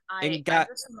fucked up. I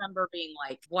just remember being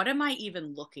like, what am I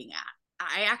even looking at?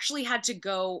 I actually had to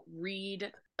go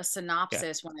read a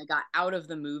synopsis when I got out of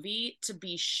the movie to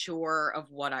be sure of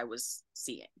what I was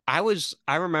seeing. I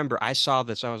remember I saw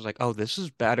this. I was like, oh, this is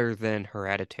better than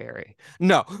Hereditary.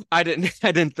 No, I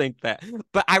didn't think that.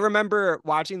 But I remember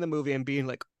watching the movie and being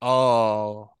like,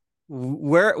 oh,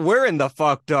 we're in the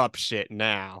fucked up shit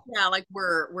now. Yeah, like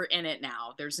we're in it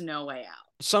now. There's no way out.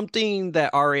 Something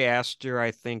that Ari Aster,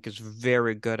 I think, is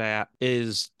very good at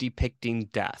is depicting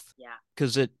death. Yeah.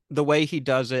 Because the way he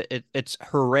does it's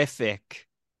horrific,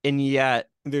 and yet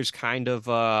there's kind of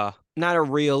not a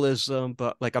realism,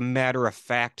 but like a matter of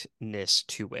factness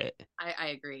to it. I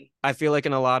agree. I feel like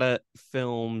in a lot of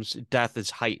films, death is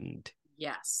heightened.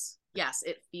 Yes. Yes,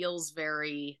 it feels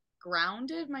very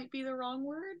grounded, might be the wrong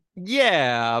word.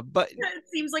 Yeah, but It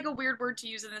seems like a weird word to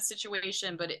use in this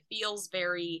situation, but it feels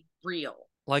very real.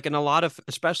 like in a lot of,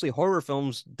 especially horror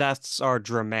films, deaths are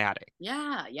dramatic.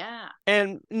 Yeah, yeah.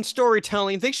 And in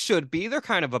storytelling, they should be. They're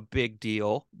kind of a big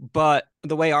deal. But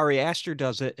the way Ari Aster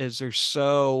does it is they're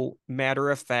so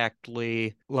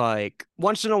matter-of-factly, like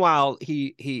once in a while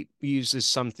he uses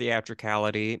some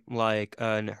theatricality, like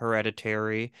in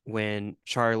Hereditary when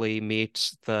Charlie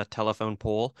meets the telephone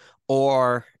pole,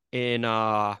 or in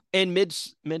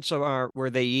Midsommar where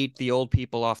they eat the old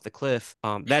people off the cliff.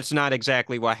 That's not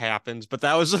exactly what happens, but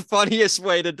that was the funniest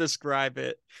way to describe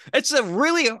it. It's a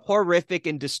really horrific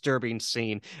and disturbing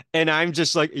scene, and I'm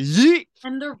just like, yeet.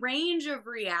 And the range of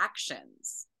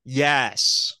reactions.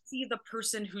 Yes. You see the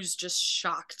person who's just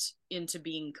shocked into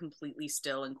being completely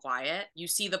still and quiet. You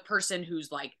see the person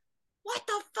who's like, what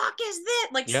the fuck is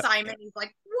this? Like Yep. Simon is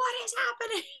like, what is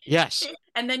happening? Yes.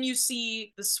 And then you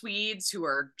see the Swedes who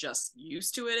are just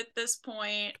used to it at this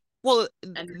point. Well,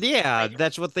 And yeah, like,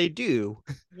 that's what they do.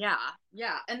 yeah,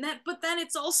 yeah. And that, but then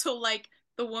it's also like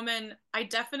the woman, I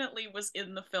definitely was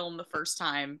in the film the first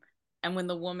time. And when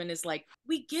the woman is like,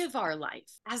 we give our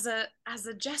life as a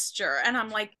gesture. And I'm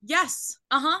like, yes,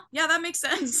 yeah, that makes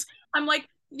sense. I'm like,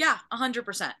 yeah,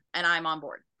 100%. And I'm on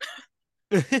board.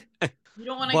 You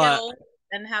don't want to get old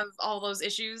and have all those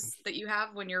issues that you have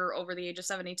when you're over the age of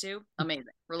 72.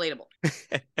 Amazing. Relatable.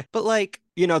 But like,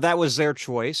 that was their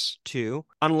choice too,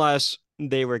 unless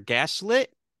they were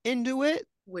gaslit into it.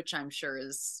 Which I'm sure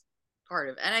is part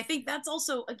of it. And I think that's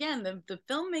also, again, the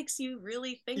film makes you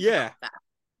really think Yeah. about that.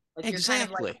 Like Exactly. You're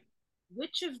kind of like,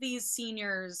 which of these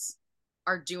seniors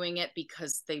are doing it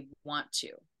because they want to?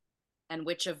 And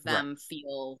which of them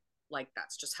feel like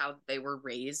that's just how they were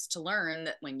raised to learn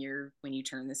that when you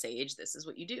turn this age, this is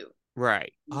what you do.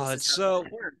 Right. It's so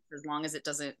works, as long as it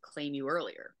doesn't claim you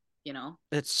earlier,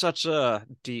 It's such a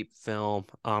deep film.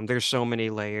 There's so many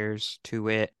layers to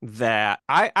it that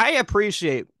I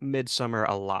appreciate Midsummer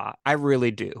a lot. I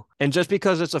really do. And just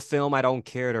because it's a film I don't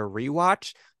care to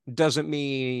rewatch doesn't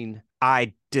mean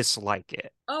I dislike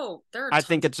it. Oh, I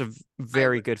think it's a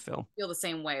very good film. Feel the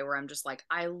same way where I'm just like,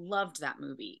 I loved that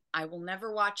movie. I will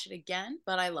never watch it again,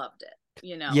 but I loved it.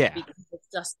 Yeah. Because it's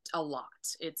just a lot.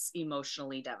 It's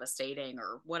emotionally devastating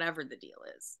or whatever the deal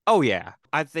is. Oh yeah.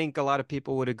 I think a lot of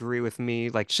people would agree with me.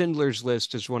 Like Schindler's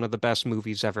List is one of the best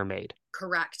movies ever made.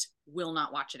 Correct. Will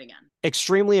not watch it again.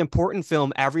 Extremely important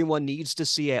film everyone needs to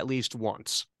see at least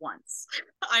once.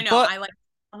 I know. But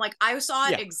I'm like, I saw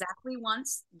it exactly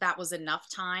once. That was enough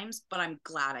times, but I'm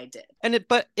glad I did.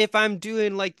 But if I'm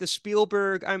doing like the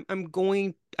Spielberg,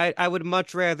 I would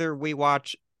much rather we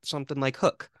watch something like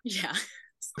Hook. Yeah.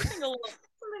 something a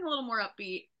little more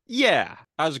upbeat. Yeah.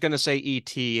 I was gonna say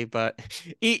E.T., but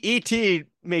E.T.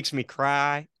 makes me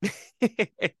cry.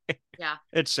 Yeah.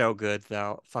 It's so good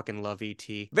though. Fucking love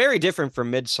E.T. Very different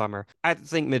from Midsummer. I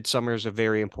think Midsummer is a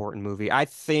very important movie. I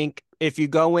think if you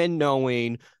go in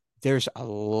knowing there's a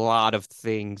lot of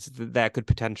things that could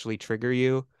potentially trigger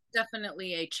you.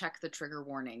 Definitely a check the trigger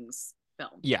warnings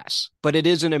film. Yes, but it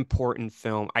is an important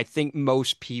film. I think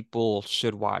most people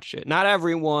should watch it. Not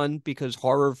everyone, because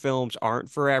horror films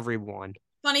aren't for everyone.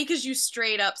 Funny because you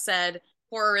straight up said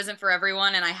horror isn't for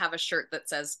everyone, and I have a shirt that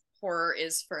says horror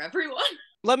is for everyone.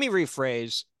 Let me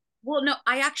rephrase. Well, no,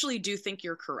 I actually do think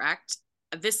you're correct.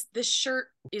 This shirt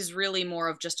is really more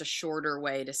of just a shorter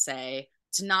way to say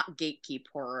to not gatekeep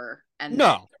horror, and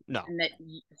no, and that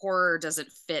horror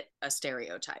doesn't fit a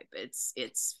stereotype.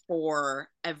 It's for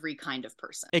every kind of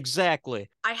person. Exactly.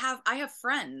 I have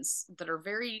friends that are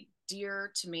very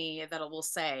dear to me that will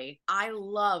say, I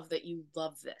love that you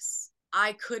love this.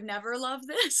 I could never love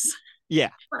this.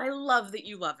 Yeah. But I love that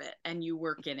you love it and you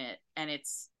work in it and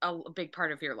it's a big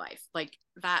part of your life. Like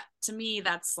that, to me,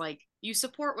 that's like, you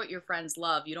support what your friends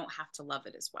love. You don't have to love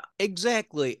it as well.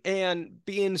 Exactly. And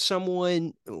being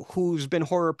someone who's been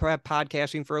horror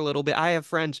podcasting for a little bit, I have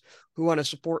friends who want to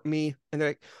support me and they're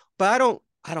like, but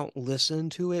I don't listen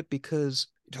to it because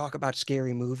talk about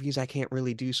scary movies. I can't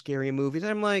really do scary movies.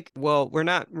 I'm like, well, we're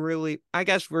not really, I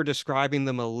guess we're describing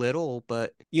them a little,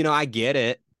 but I get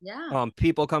it. Yeah.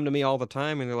 People come to me all the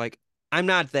time and they're like, I'm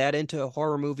not that into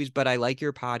horror movies, but I like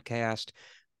your podcast.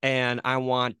 and I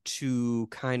want to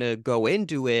kind of go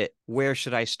into it. Where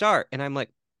should I start? And I'm like,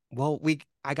 well,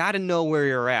 I got to know where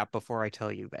you're at before I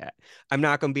tell you that. I'm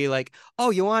not going to be like, oh,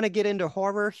 you want to get into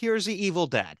horror? Here's the Evil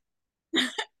Dead.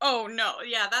 Oh no,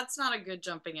 yeah, that's not a good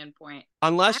jumping in point.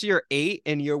 Unless you're 8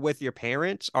 and you're with your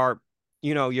parents, or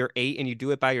you're 8 and you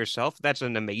do it by yourself, that's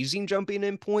an amazing jumping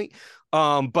in point.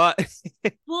 But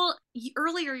Well,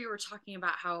 earlier you were talking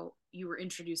about how you were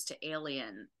introduced to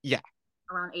Alien yeah.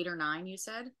 around 8 or 9, you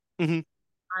said? Hmm.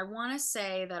 I want to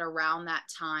say that around that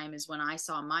time is when I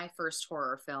saw my first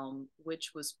horror film,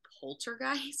 which was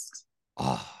Poltergeist.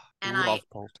 Oh, And love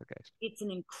Poltergeist. it's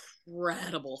an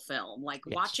incredible film. Like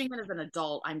Yes. watching it as an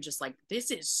adult, I'm just like,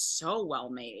 this is so well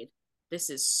made. This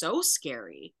is so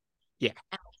scary. Yeah.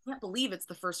 And I can't believe it's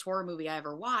the first horror movie I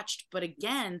ever watched. But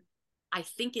again, I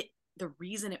think the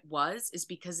reason it was is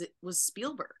because it was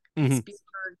Spielberg. Hmm.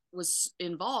 Spielberg was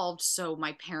involved, so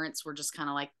my parents were just kind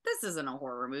of like, this isn't a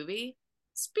horror movie.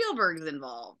 Spielberg's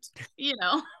involved,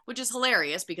 which is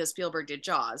hilarious because Spielberg did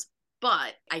Jaws.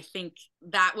 But I think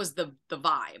that was the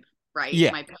vibe, right?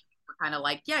 Yeah. My parents were kind of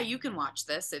like, yeah, you can watch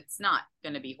this. It's not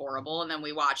going to be horrible. And then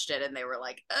we watched it and they were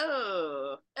like,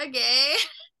 oh, okay.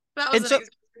 That was an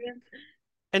experience.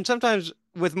 And sometimes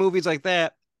with movies like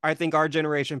that, I think our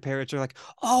generation parents are like,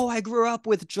 oh, I grew up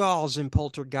with Jaws and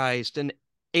Poltergeist and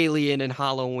Alien and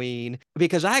Halloween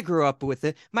because I grew up with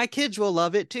it. My kids will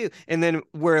love it too. And then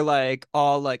we're like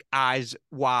all like eyes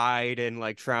wide and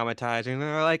like traumatized. And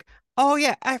they're like, oh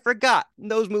yeah, I forgot.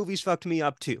 Those movies fucked me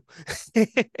up too.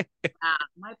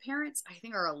 My parents, I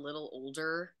think, are a little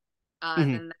older Mhm.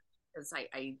 than that because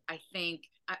I think,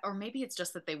 or maybe it's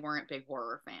just that they weren't big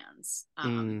horror fans.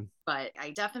 Mm. But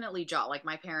I definitely Jaws. Like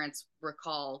my parents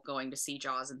recall going to see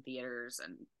Jaws in theaters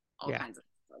and all Yeah. kinds of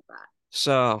things like that.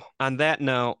 So on that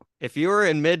note, if you were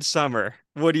in Midsummer,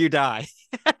 would you die?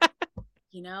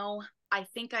 I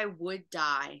think I would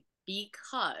die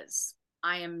because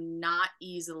I am not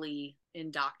easily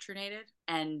indoctrinated.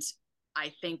 And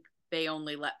I think they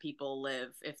only let people live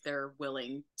if they're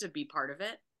willing to be part of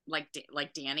it,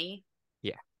 like Danny.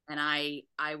 Yeah. And I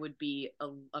would be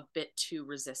a bit too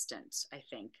resistant, I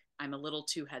think. I'm a little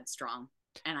too headstrong.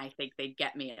 And I think they'd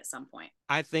get me at some point.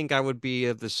 I think I would be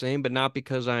of the same, but not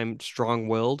because I'm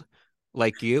strong-willed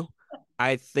like you.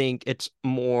 I think it's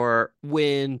more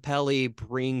when Pelly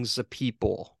brings the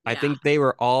people. I Yeah, think they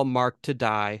were all marked to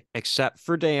die except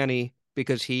for Danny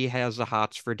because he has the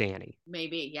hots for Danny.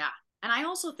 maybe. Yeah. And I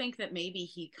also think that maybe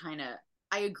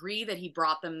I agree that he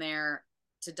brought them there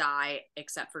to die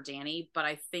except for Danny, but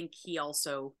I think he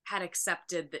also had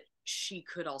accepted that she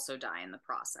could also die in the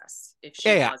process if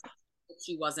Yeah, yeah.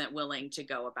 she wasn't willing to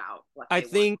go about what I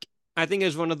they want. think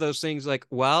it's one of those things like,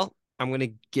 well, I'm going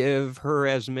to give her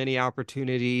as many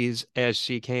opportunities as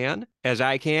she can, as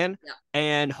I can, Yeah.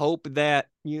 and hope that,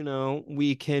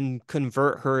 we can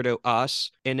convert her to us.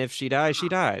 And if she dies, she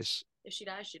dies. If she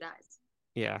dies, she dies.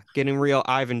 Yeah, getting real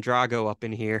Ivan Drago up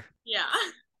in here. Yeah.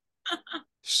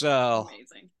 So,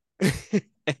 Amazing.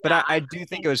 but Yeah, I do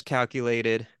think it was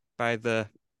calculated by the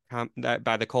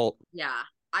cult. Yeah.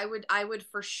 I would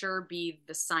for sure be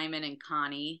the Simon and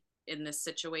Connie in this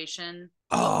situation,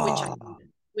 Oh,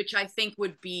 which I think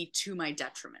would be to my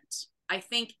detriment. I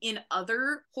think in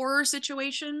other horror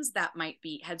situations that might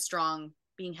be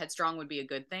being headstrong would be a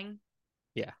good thing.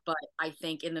 yeah. But I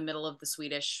think in the middle of the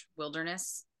Swedish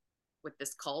wilderness with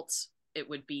this cult, it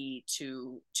would be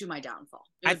to my downfall.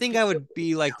 I think I would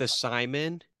be like the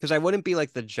Simon because I wouldn't be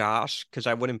like the Josh because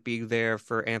I wouldn't be there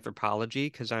for anthropology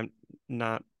because I'm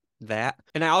not that.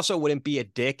 And I also wouldn't be a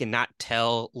dick and not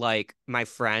tell like my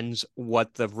friends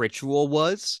what the ritual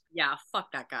was. Yeah,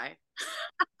 fuck that guy.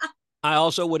 I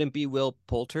also wouldn't be Will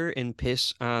Poulter and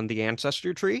piss on the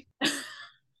ancestor tree.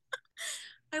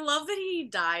 I love that he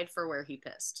died for where he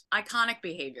pissed. Iconic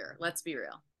behavior. Let's be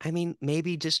real. I mean,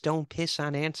 maybe just don't piss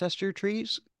on ancestor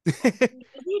trees. Maybe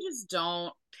just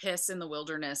don't piss in the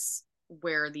wilderness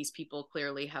where these people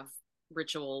clearly have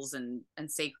rituals and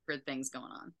sacred things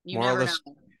going on. You never know.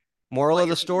 Moral of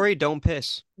the story, don't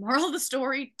piss. Moral of the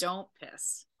story, don't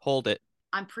piss. Hold it.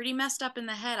 I'm pretty messed up in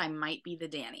the head. I might be the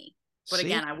Danny. But See?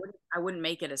 again, I wouldn't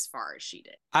make it as far as she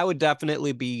did. I would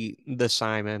definitely be the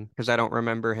Simon because I don't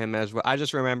remember him as well. I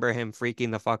just remember him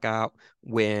freaking the fuck out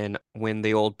when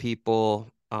the old people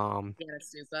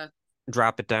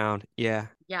drop it down. Yeah.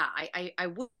 Yeah, I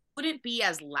wouldn't be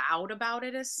as loud about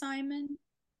it as Simon,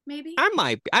 maybe. I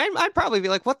might be. I'd probably be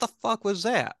like, what the fuck was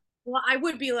that? Well, I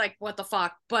would be like, what the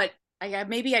fuck? But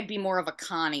maybe I'd be more of a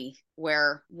Connie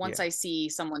where once I see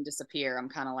someone disappear, I'm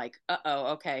kind of like,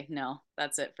 uh-oh, okay, no,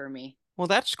 that's it for me. Well,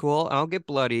 that's cool. I'll get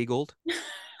blood eagled.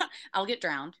 I'll get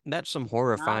drowned. That's some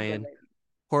horrifying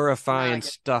horrifying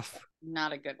stuff.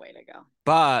 Not a good way to go.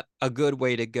 But a good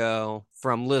way to go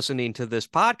from listening to this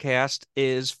podcast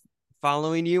is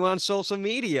following you on social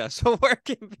media. So where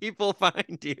can people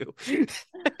find you?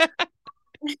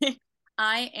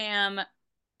 I am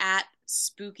at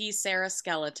Spooky Sarah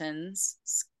Skeletons,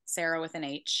 Sarah with an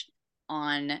H,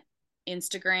 on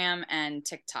Instagram and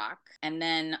TikTok. And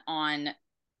then on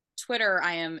Twitter,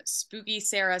 I am Spooky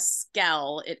Sarah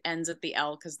Skell. It ends at the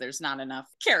L because there's not enough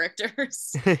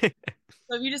characters.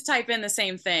 So if you just type in the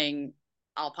same thing,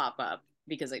 I'll pop up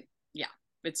because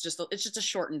it's just a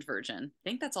shortened version. I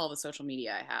think that's all the social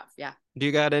media I have. Yeah. Do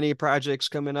you got any projects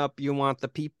coming up you want the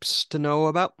peeps to know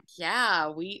about? Yeah,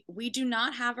 we do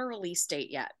not have a release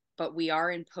date yet, but we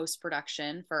are in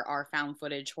post-production for our found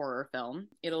footage horror film.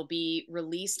 It'll be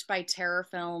released by Terror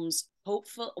Films.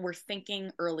 We're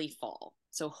thinking early fall.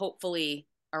 So hopefully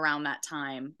around that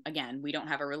time. Again, we don't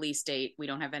have a release date. We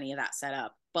don't have any of that set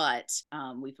up, but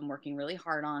we've been working really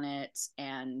hard on it,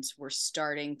 and we're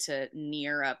starting to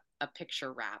near a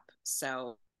picture wrap.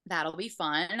 So that'll be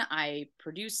fun. I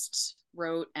produced,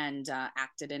 wrote, and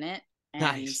acted in it. And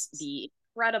Nice. The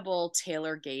incredible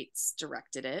Taylor Gates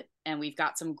directed it. And we've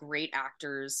got some great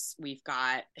actors. We've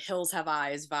got Hills Have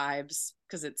Eyes vibes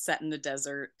because it's set in the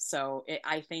desert. So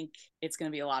I think it's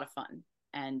going to be a lot of fun.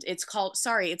 And it's called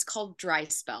Dry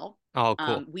Spell. Oh,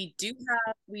 cool. We do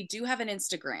have an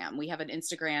Instagram. We have an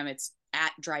Instagram. It's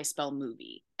at Dry Spell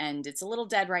Movie, and it's a little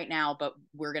dead right now, but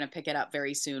we're going to pick it up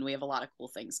very soon. We have a lot of cool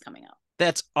things coming up.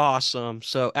 That's awesome.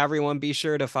 So everyone be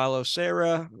sure to follow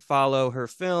Sarah, follow her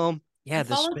film. Yeah, this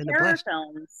has follow been a Terror blast.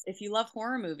 Films if you love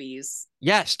horror movies.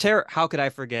 Yes, Terror. How could I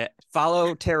forget?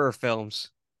 Follow Terror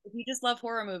Films. If you just love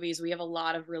horror movies, we have a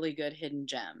lot of really good hidden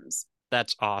gems.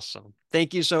 That's awesome.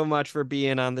 Thank you so much for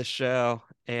being on the show.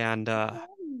 And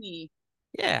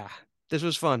yeah, this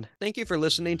was fun. Thank you for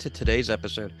listening to today's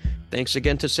episode. Thanks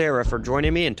again to Sarah for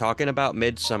joining me and talking about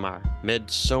MIDSOMMAR.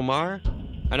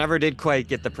 MIDSOMMAR? I never did quite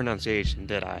get the pronunciation,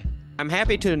 did I? I'm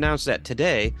happy to announce that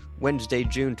today, Wednesday,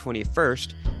 June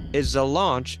 21st, is the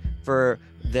launch for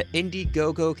the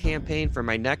Indiegogo campaign for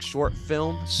my next short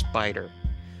film, Spider.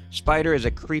 Spider is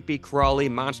a creepy, crawly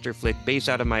monster flick based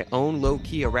out of my own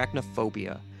low-key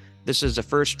arachnophobia. This is the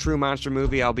first true monster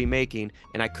movie I'll be making,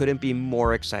 and I couldn't be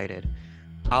more excited.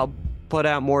 I'll put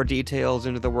out more details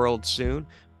into the world soon,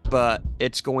 but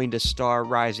it's going to star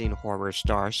rising horror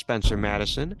star Spencer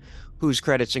Madison, whose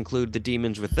credits include The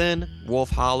Demons Within, Wolf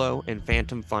Hollow, and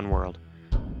Phantom Fun World.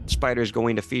 Spider is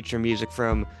going to feature music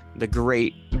from the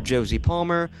great Josie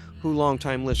Palmer, who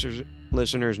longtime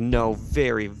listeners know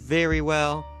very, very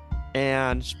well.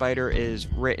 And Spider is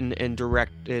written and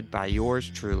directed by yours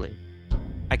truly.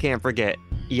 I can't forget,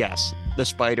 yes, the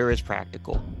Spider is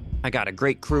practical. I got a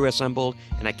great crew assembled,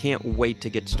 and I can't wait to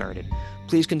get started.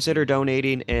 Please consider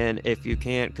donating, and if you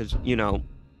can't, because,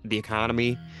 the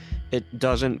economy, it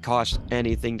doesn't cost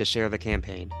anything to share the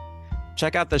campaign.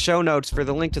 Check out the show notes for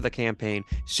the link to the campaign.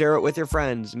 Share it with your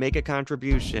friends. Make a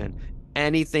contribution.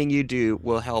 Anything you do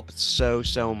will help so,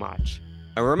 so much.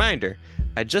 A reminder,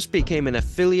 I just became an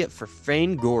affiliate for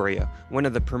Fangoria, one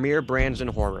of the premier brands in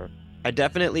horror. I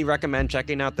definitely recommend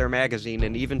checking out their magazine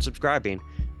and even subscribing.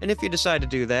 And if you decide to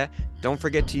do that, don't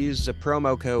forget to use the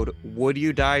promo code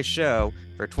WoodYouDieShow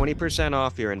for 20%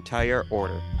 off your entire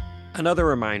order. Another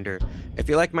reminder, if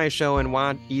you like my show and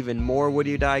want even more Would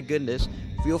You Die goodness,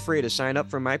 feel free to sign up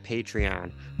for my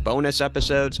Patreon. Bonus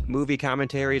episodes, movie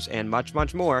commentaries, and much,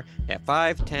 much more at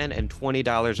 $5, $10, and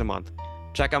 $20 a month.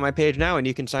 Check out my page now and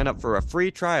you can sign up for a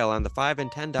free trial on the $5 and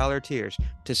 $10 tiers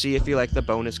to see if you like the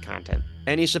bonus content.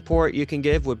 Any support you can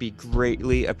give would be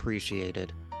greatly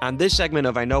appreciated. On this segment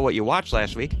of I Know What You Watched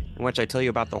Last Week, in which I tell you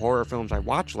about the horror films I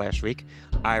watched last week,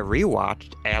 I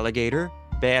rewatched Alligator,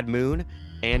 Bad Moon,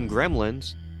 and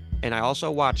Gremlins, and I also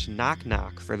watched Knock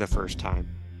Knock for the first time.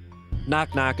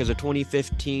 Knock Knock is a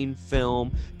 2015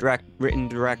 film written and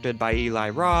directed by Eli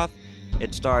Roth.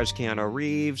 It stars Keanu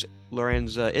Reeves,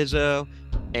 Lorenza Izzo,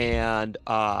 and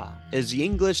is the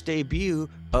English debut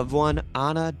of one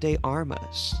Ana de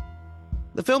Armas.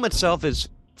 The film itself is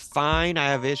fine. I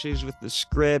have issues with the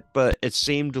script, but it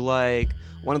seemed like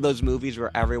one of those movies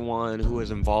where everyone who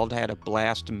was involved had a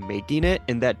blast making it,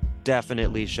 and that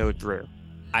definitely showed through.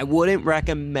 I wouldn't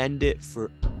recommend it for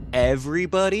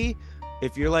everybody.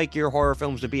 If you like your horror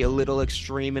films to be a little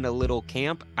extreme and a little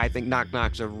camp, I think Knock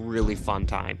Knock's a really fun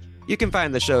time. You can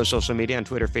find the show's social media on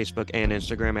Twitter, Facebook, and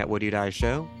Instagram at Would You Die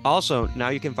Show. Also, now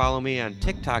you can follow me on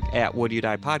TikTok at Would You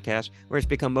Die Podcast, where it's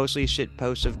become mostly shit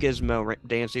posts of Gizmo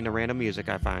dancing to random music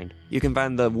I find. You can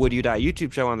find the Would You Die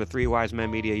YouTube show on the Three Wise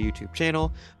Men Media YouTube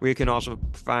channel, where you can also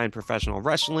find professional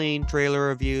wrestling, trailer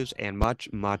reviews, and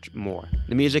much, much more.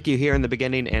 The music you hear in the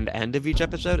beginning and end of each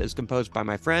episode is composed by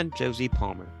my friend Josie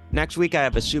Palmer. Next week, I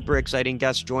have a super exciting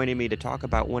guest joining me to talk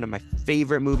about one of my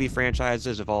favorite movie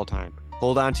franchises of all time.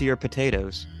 Hold on to your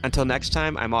potatoes. Until next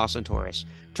time, I'm Austin Torres.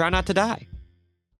 Try not to die.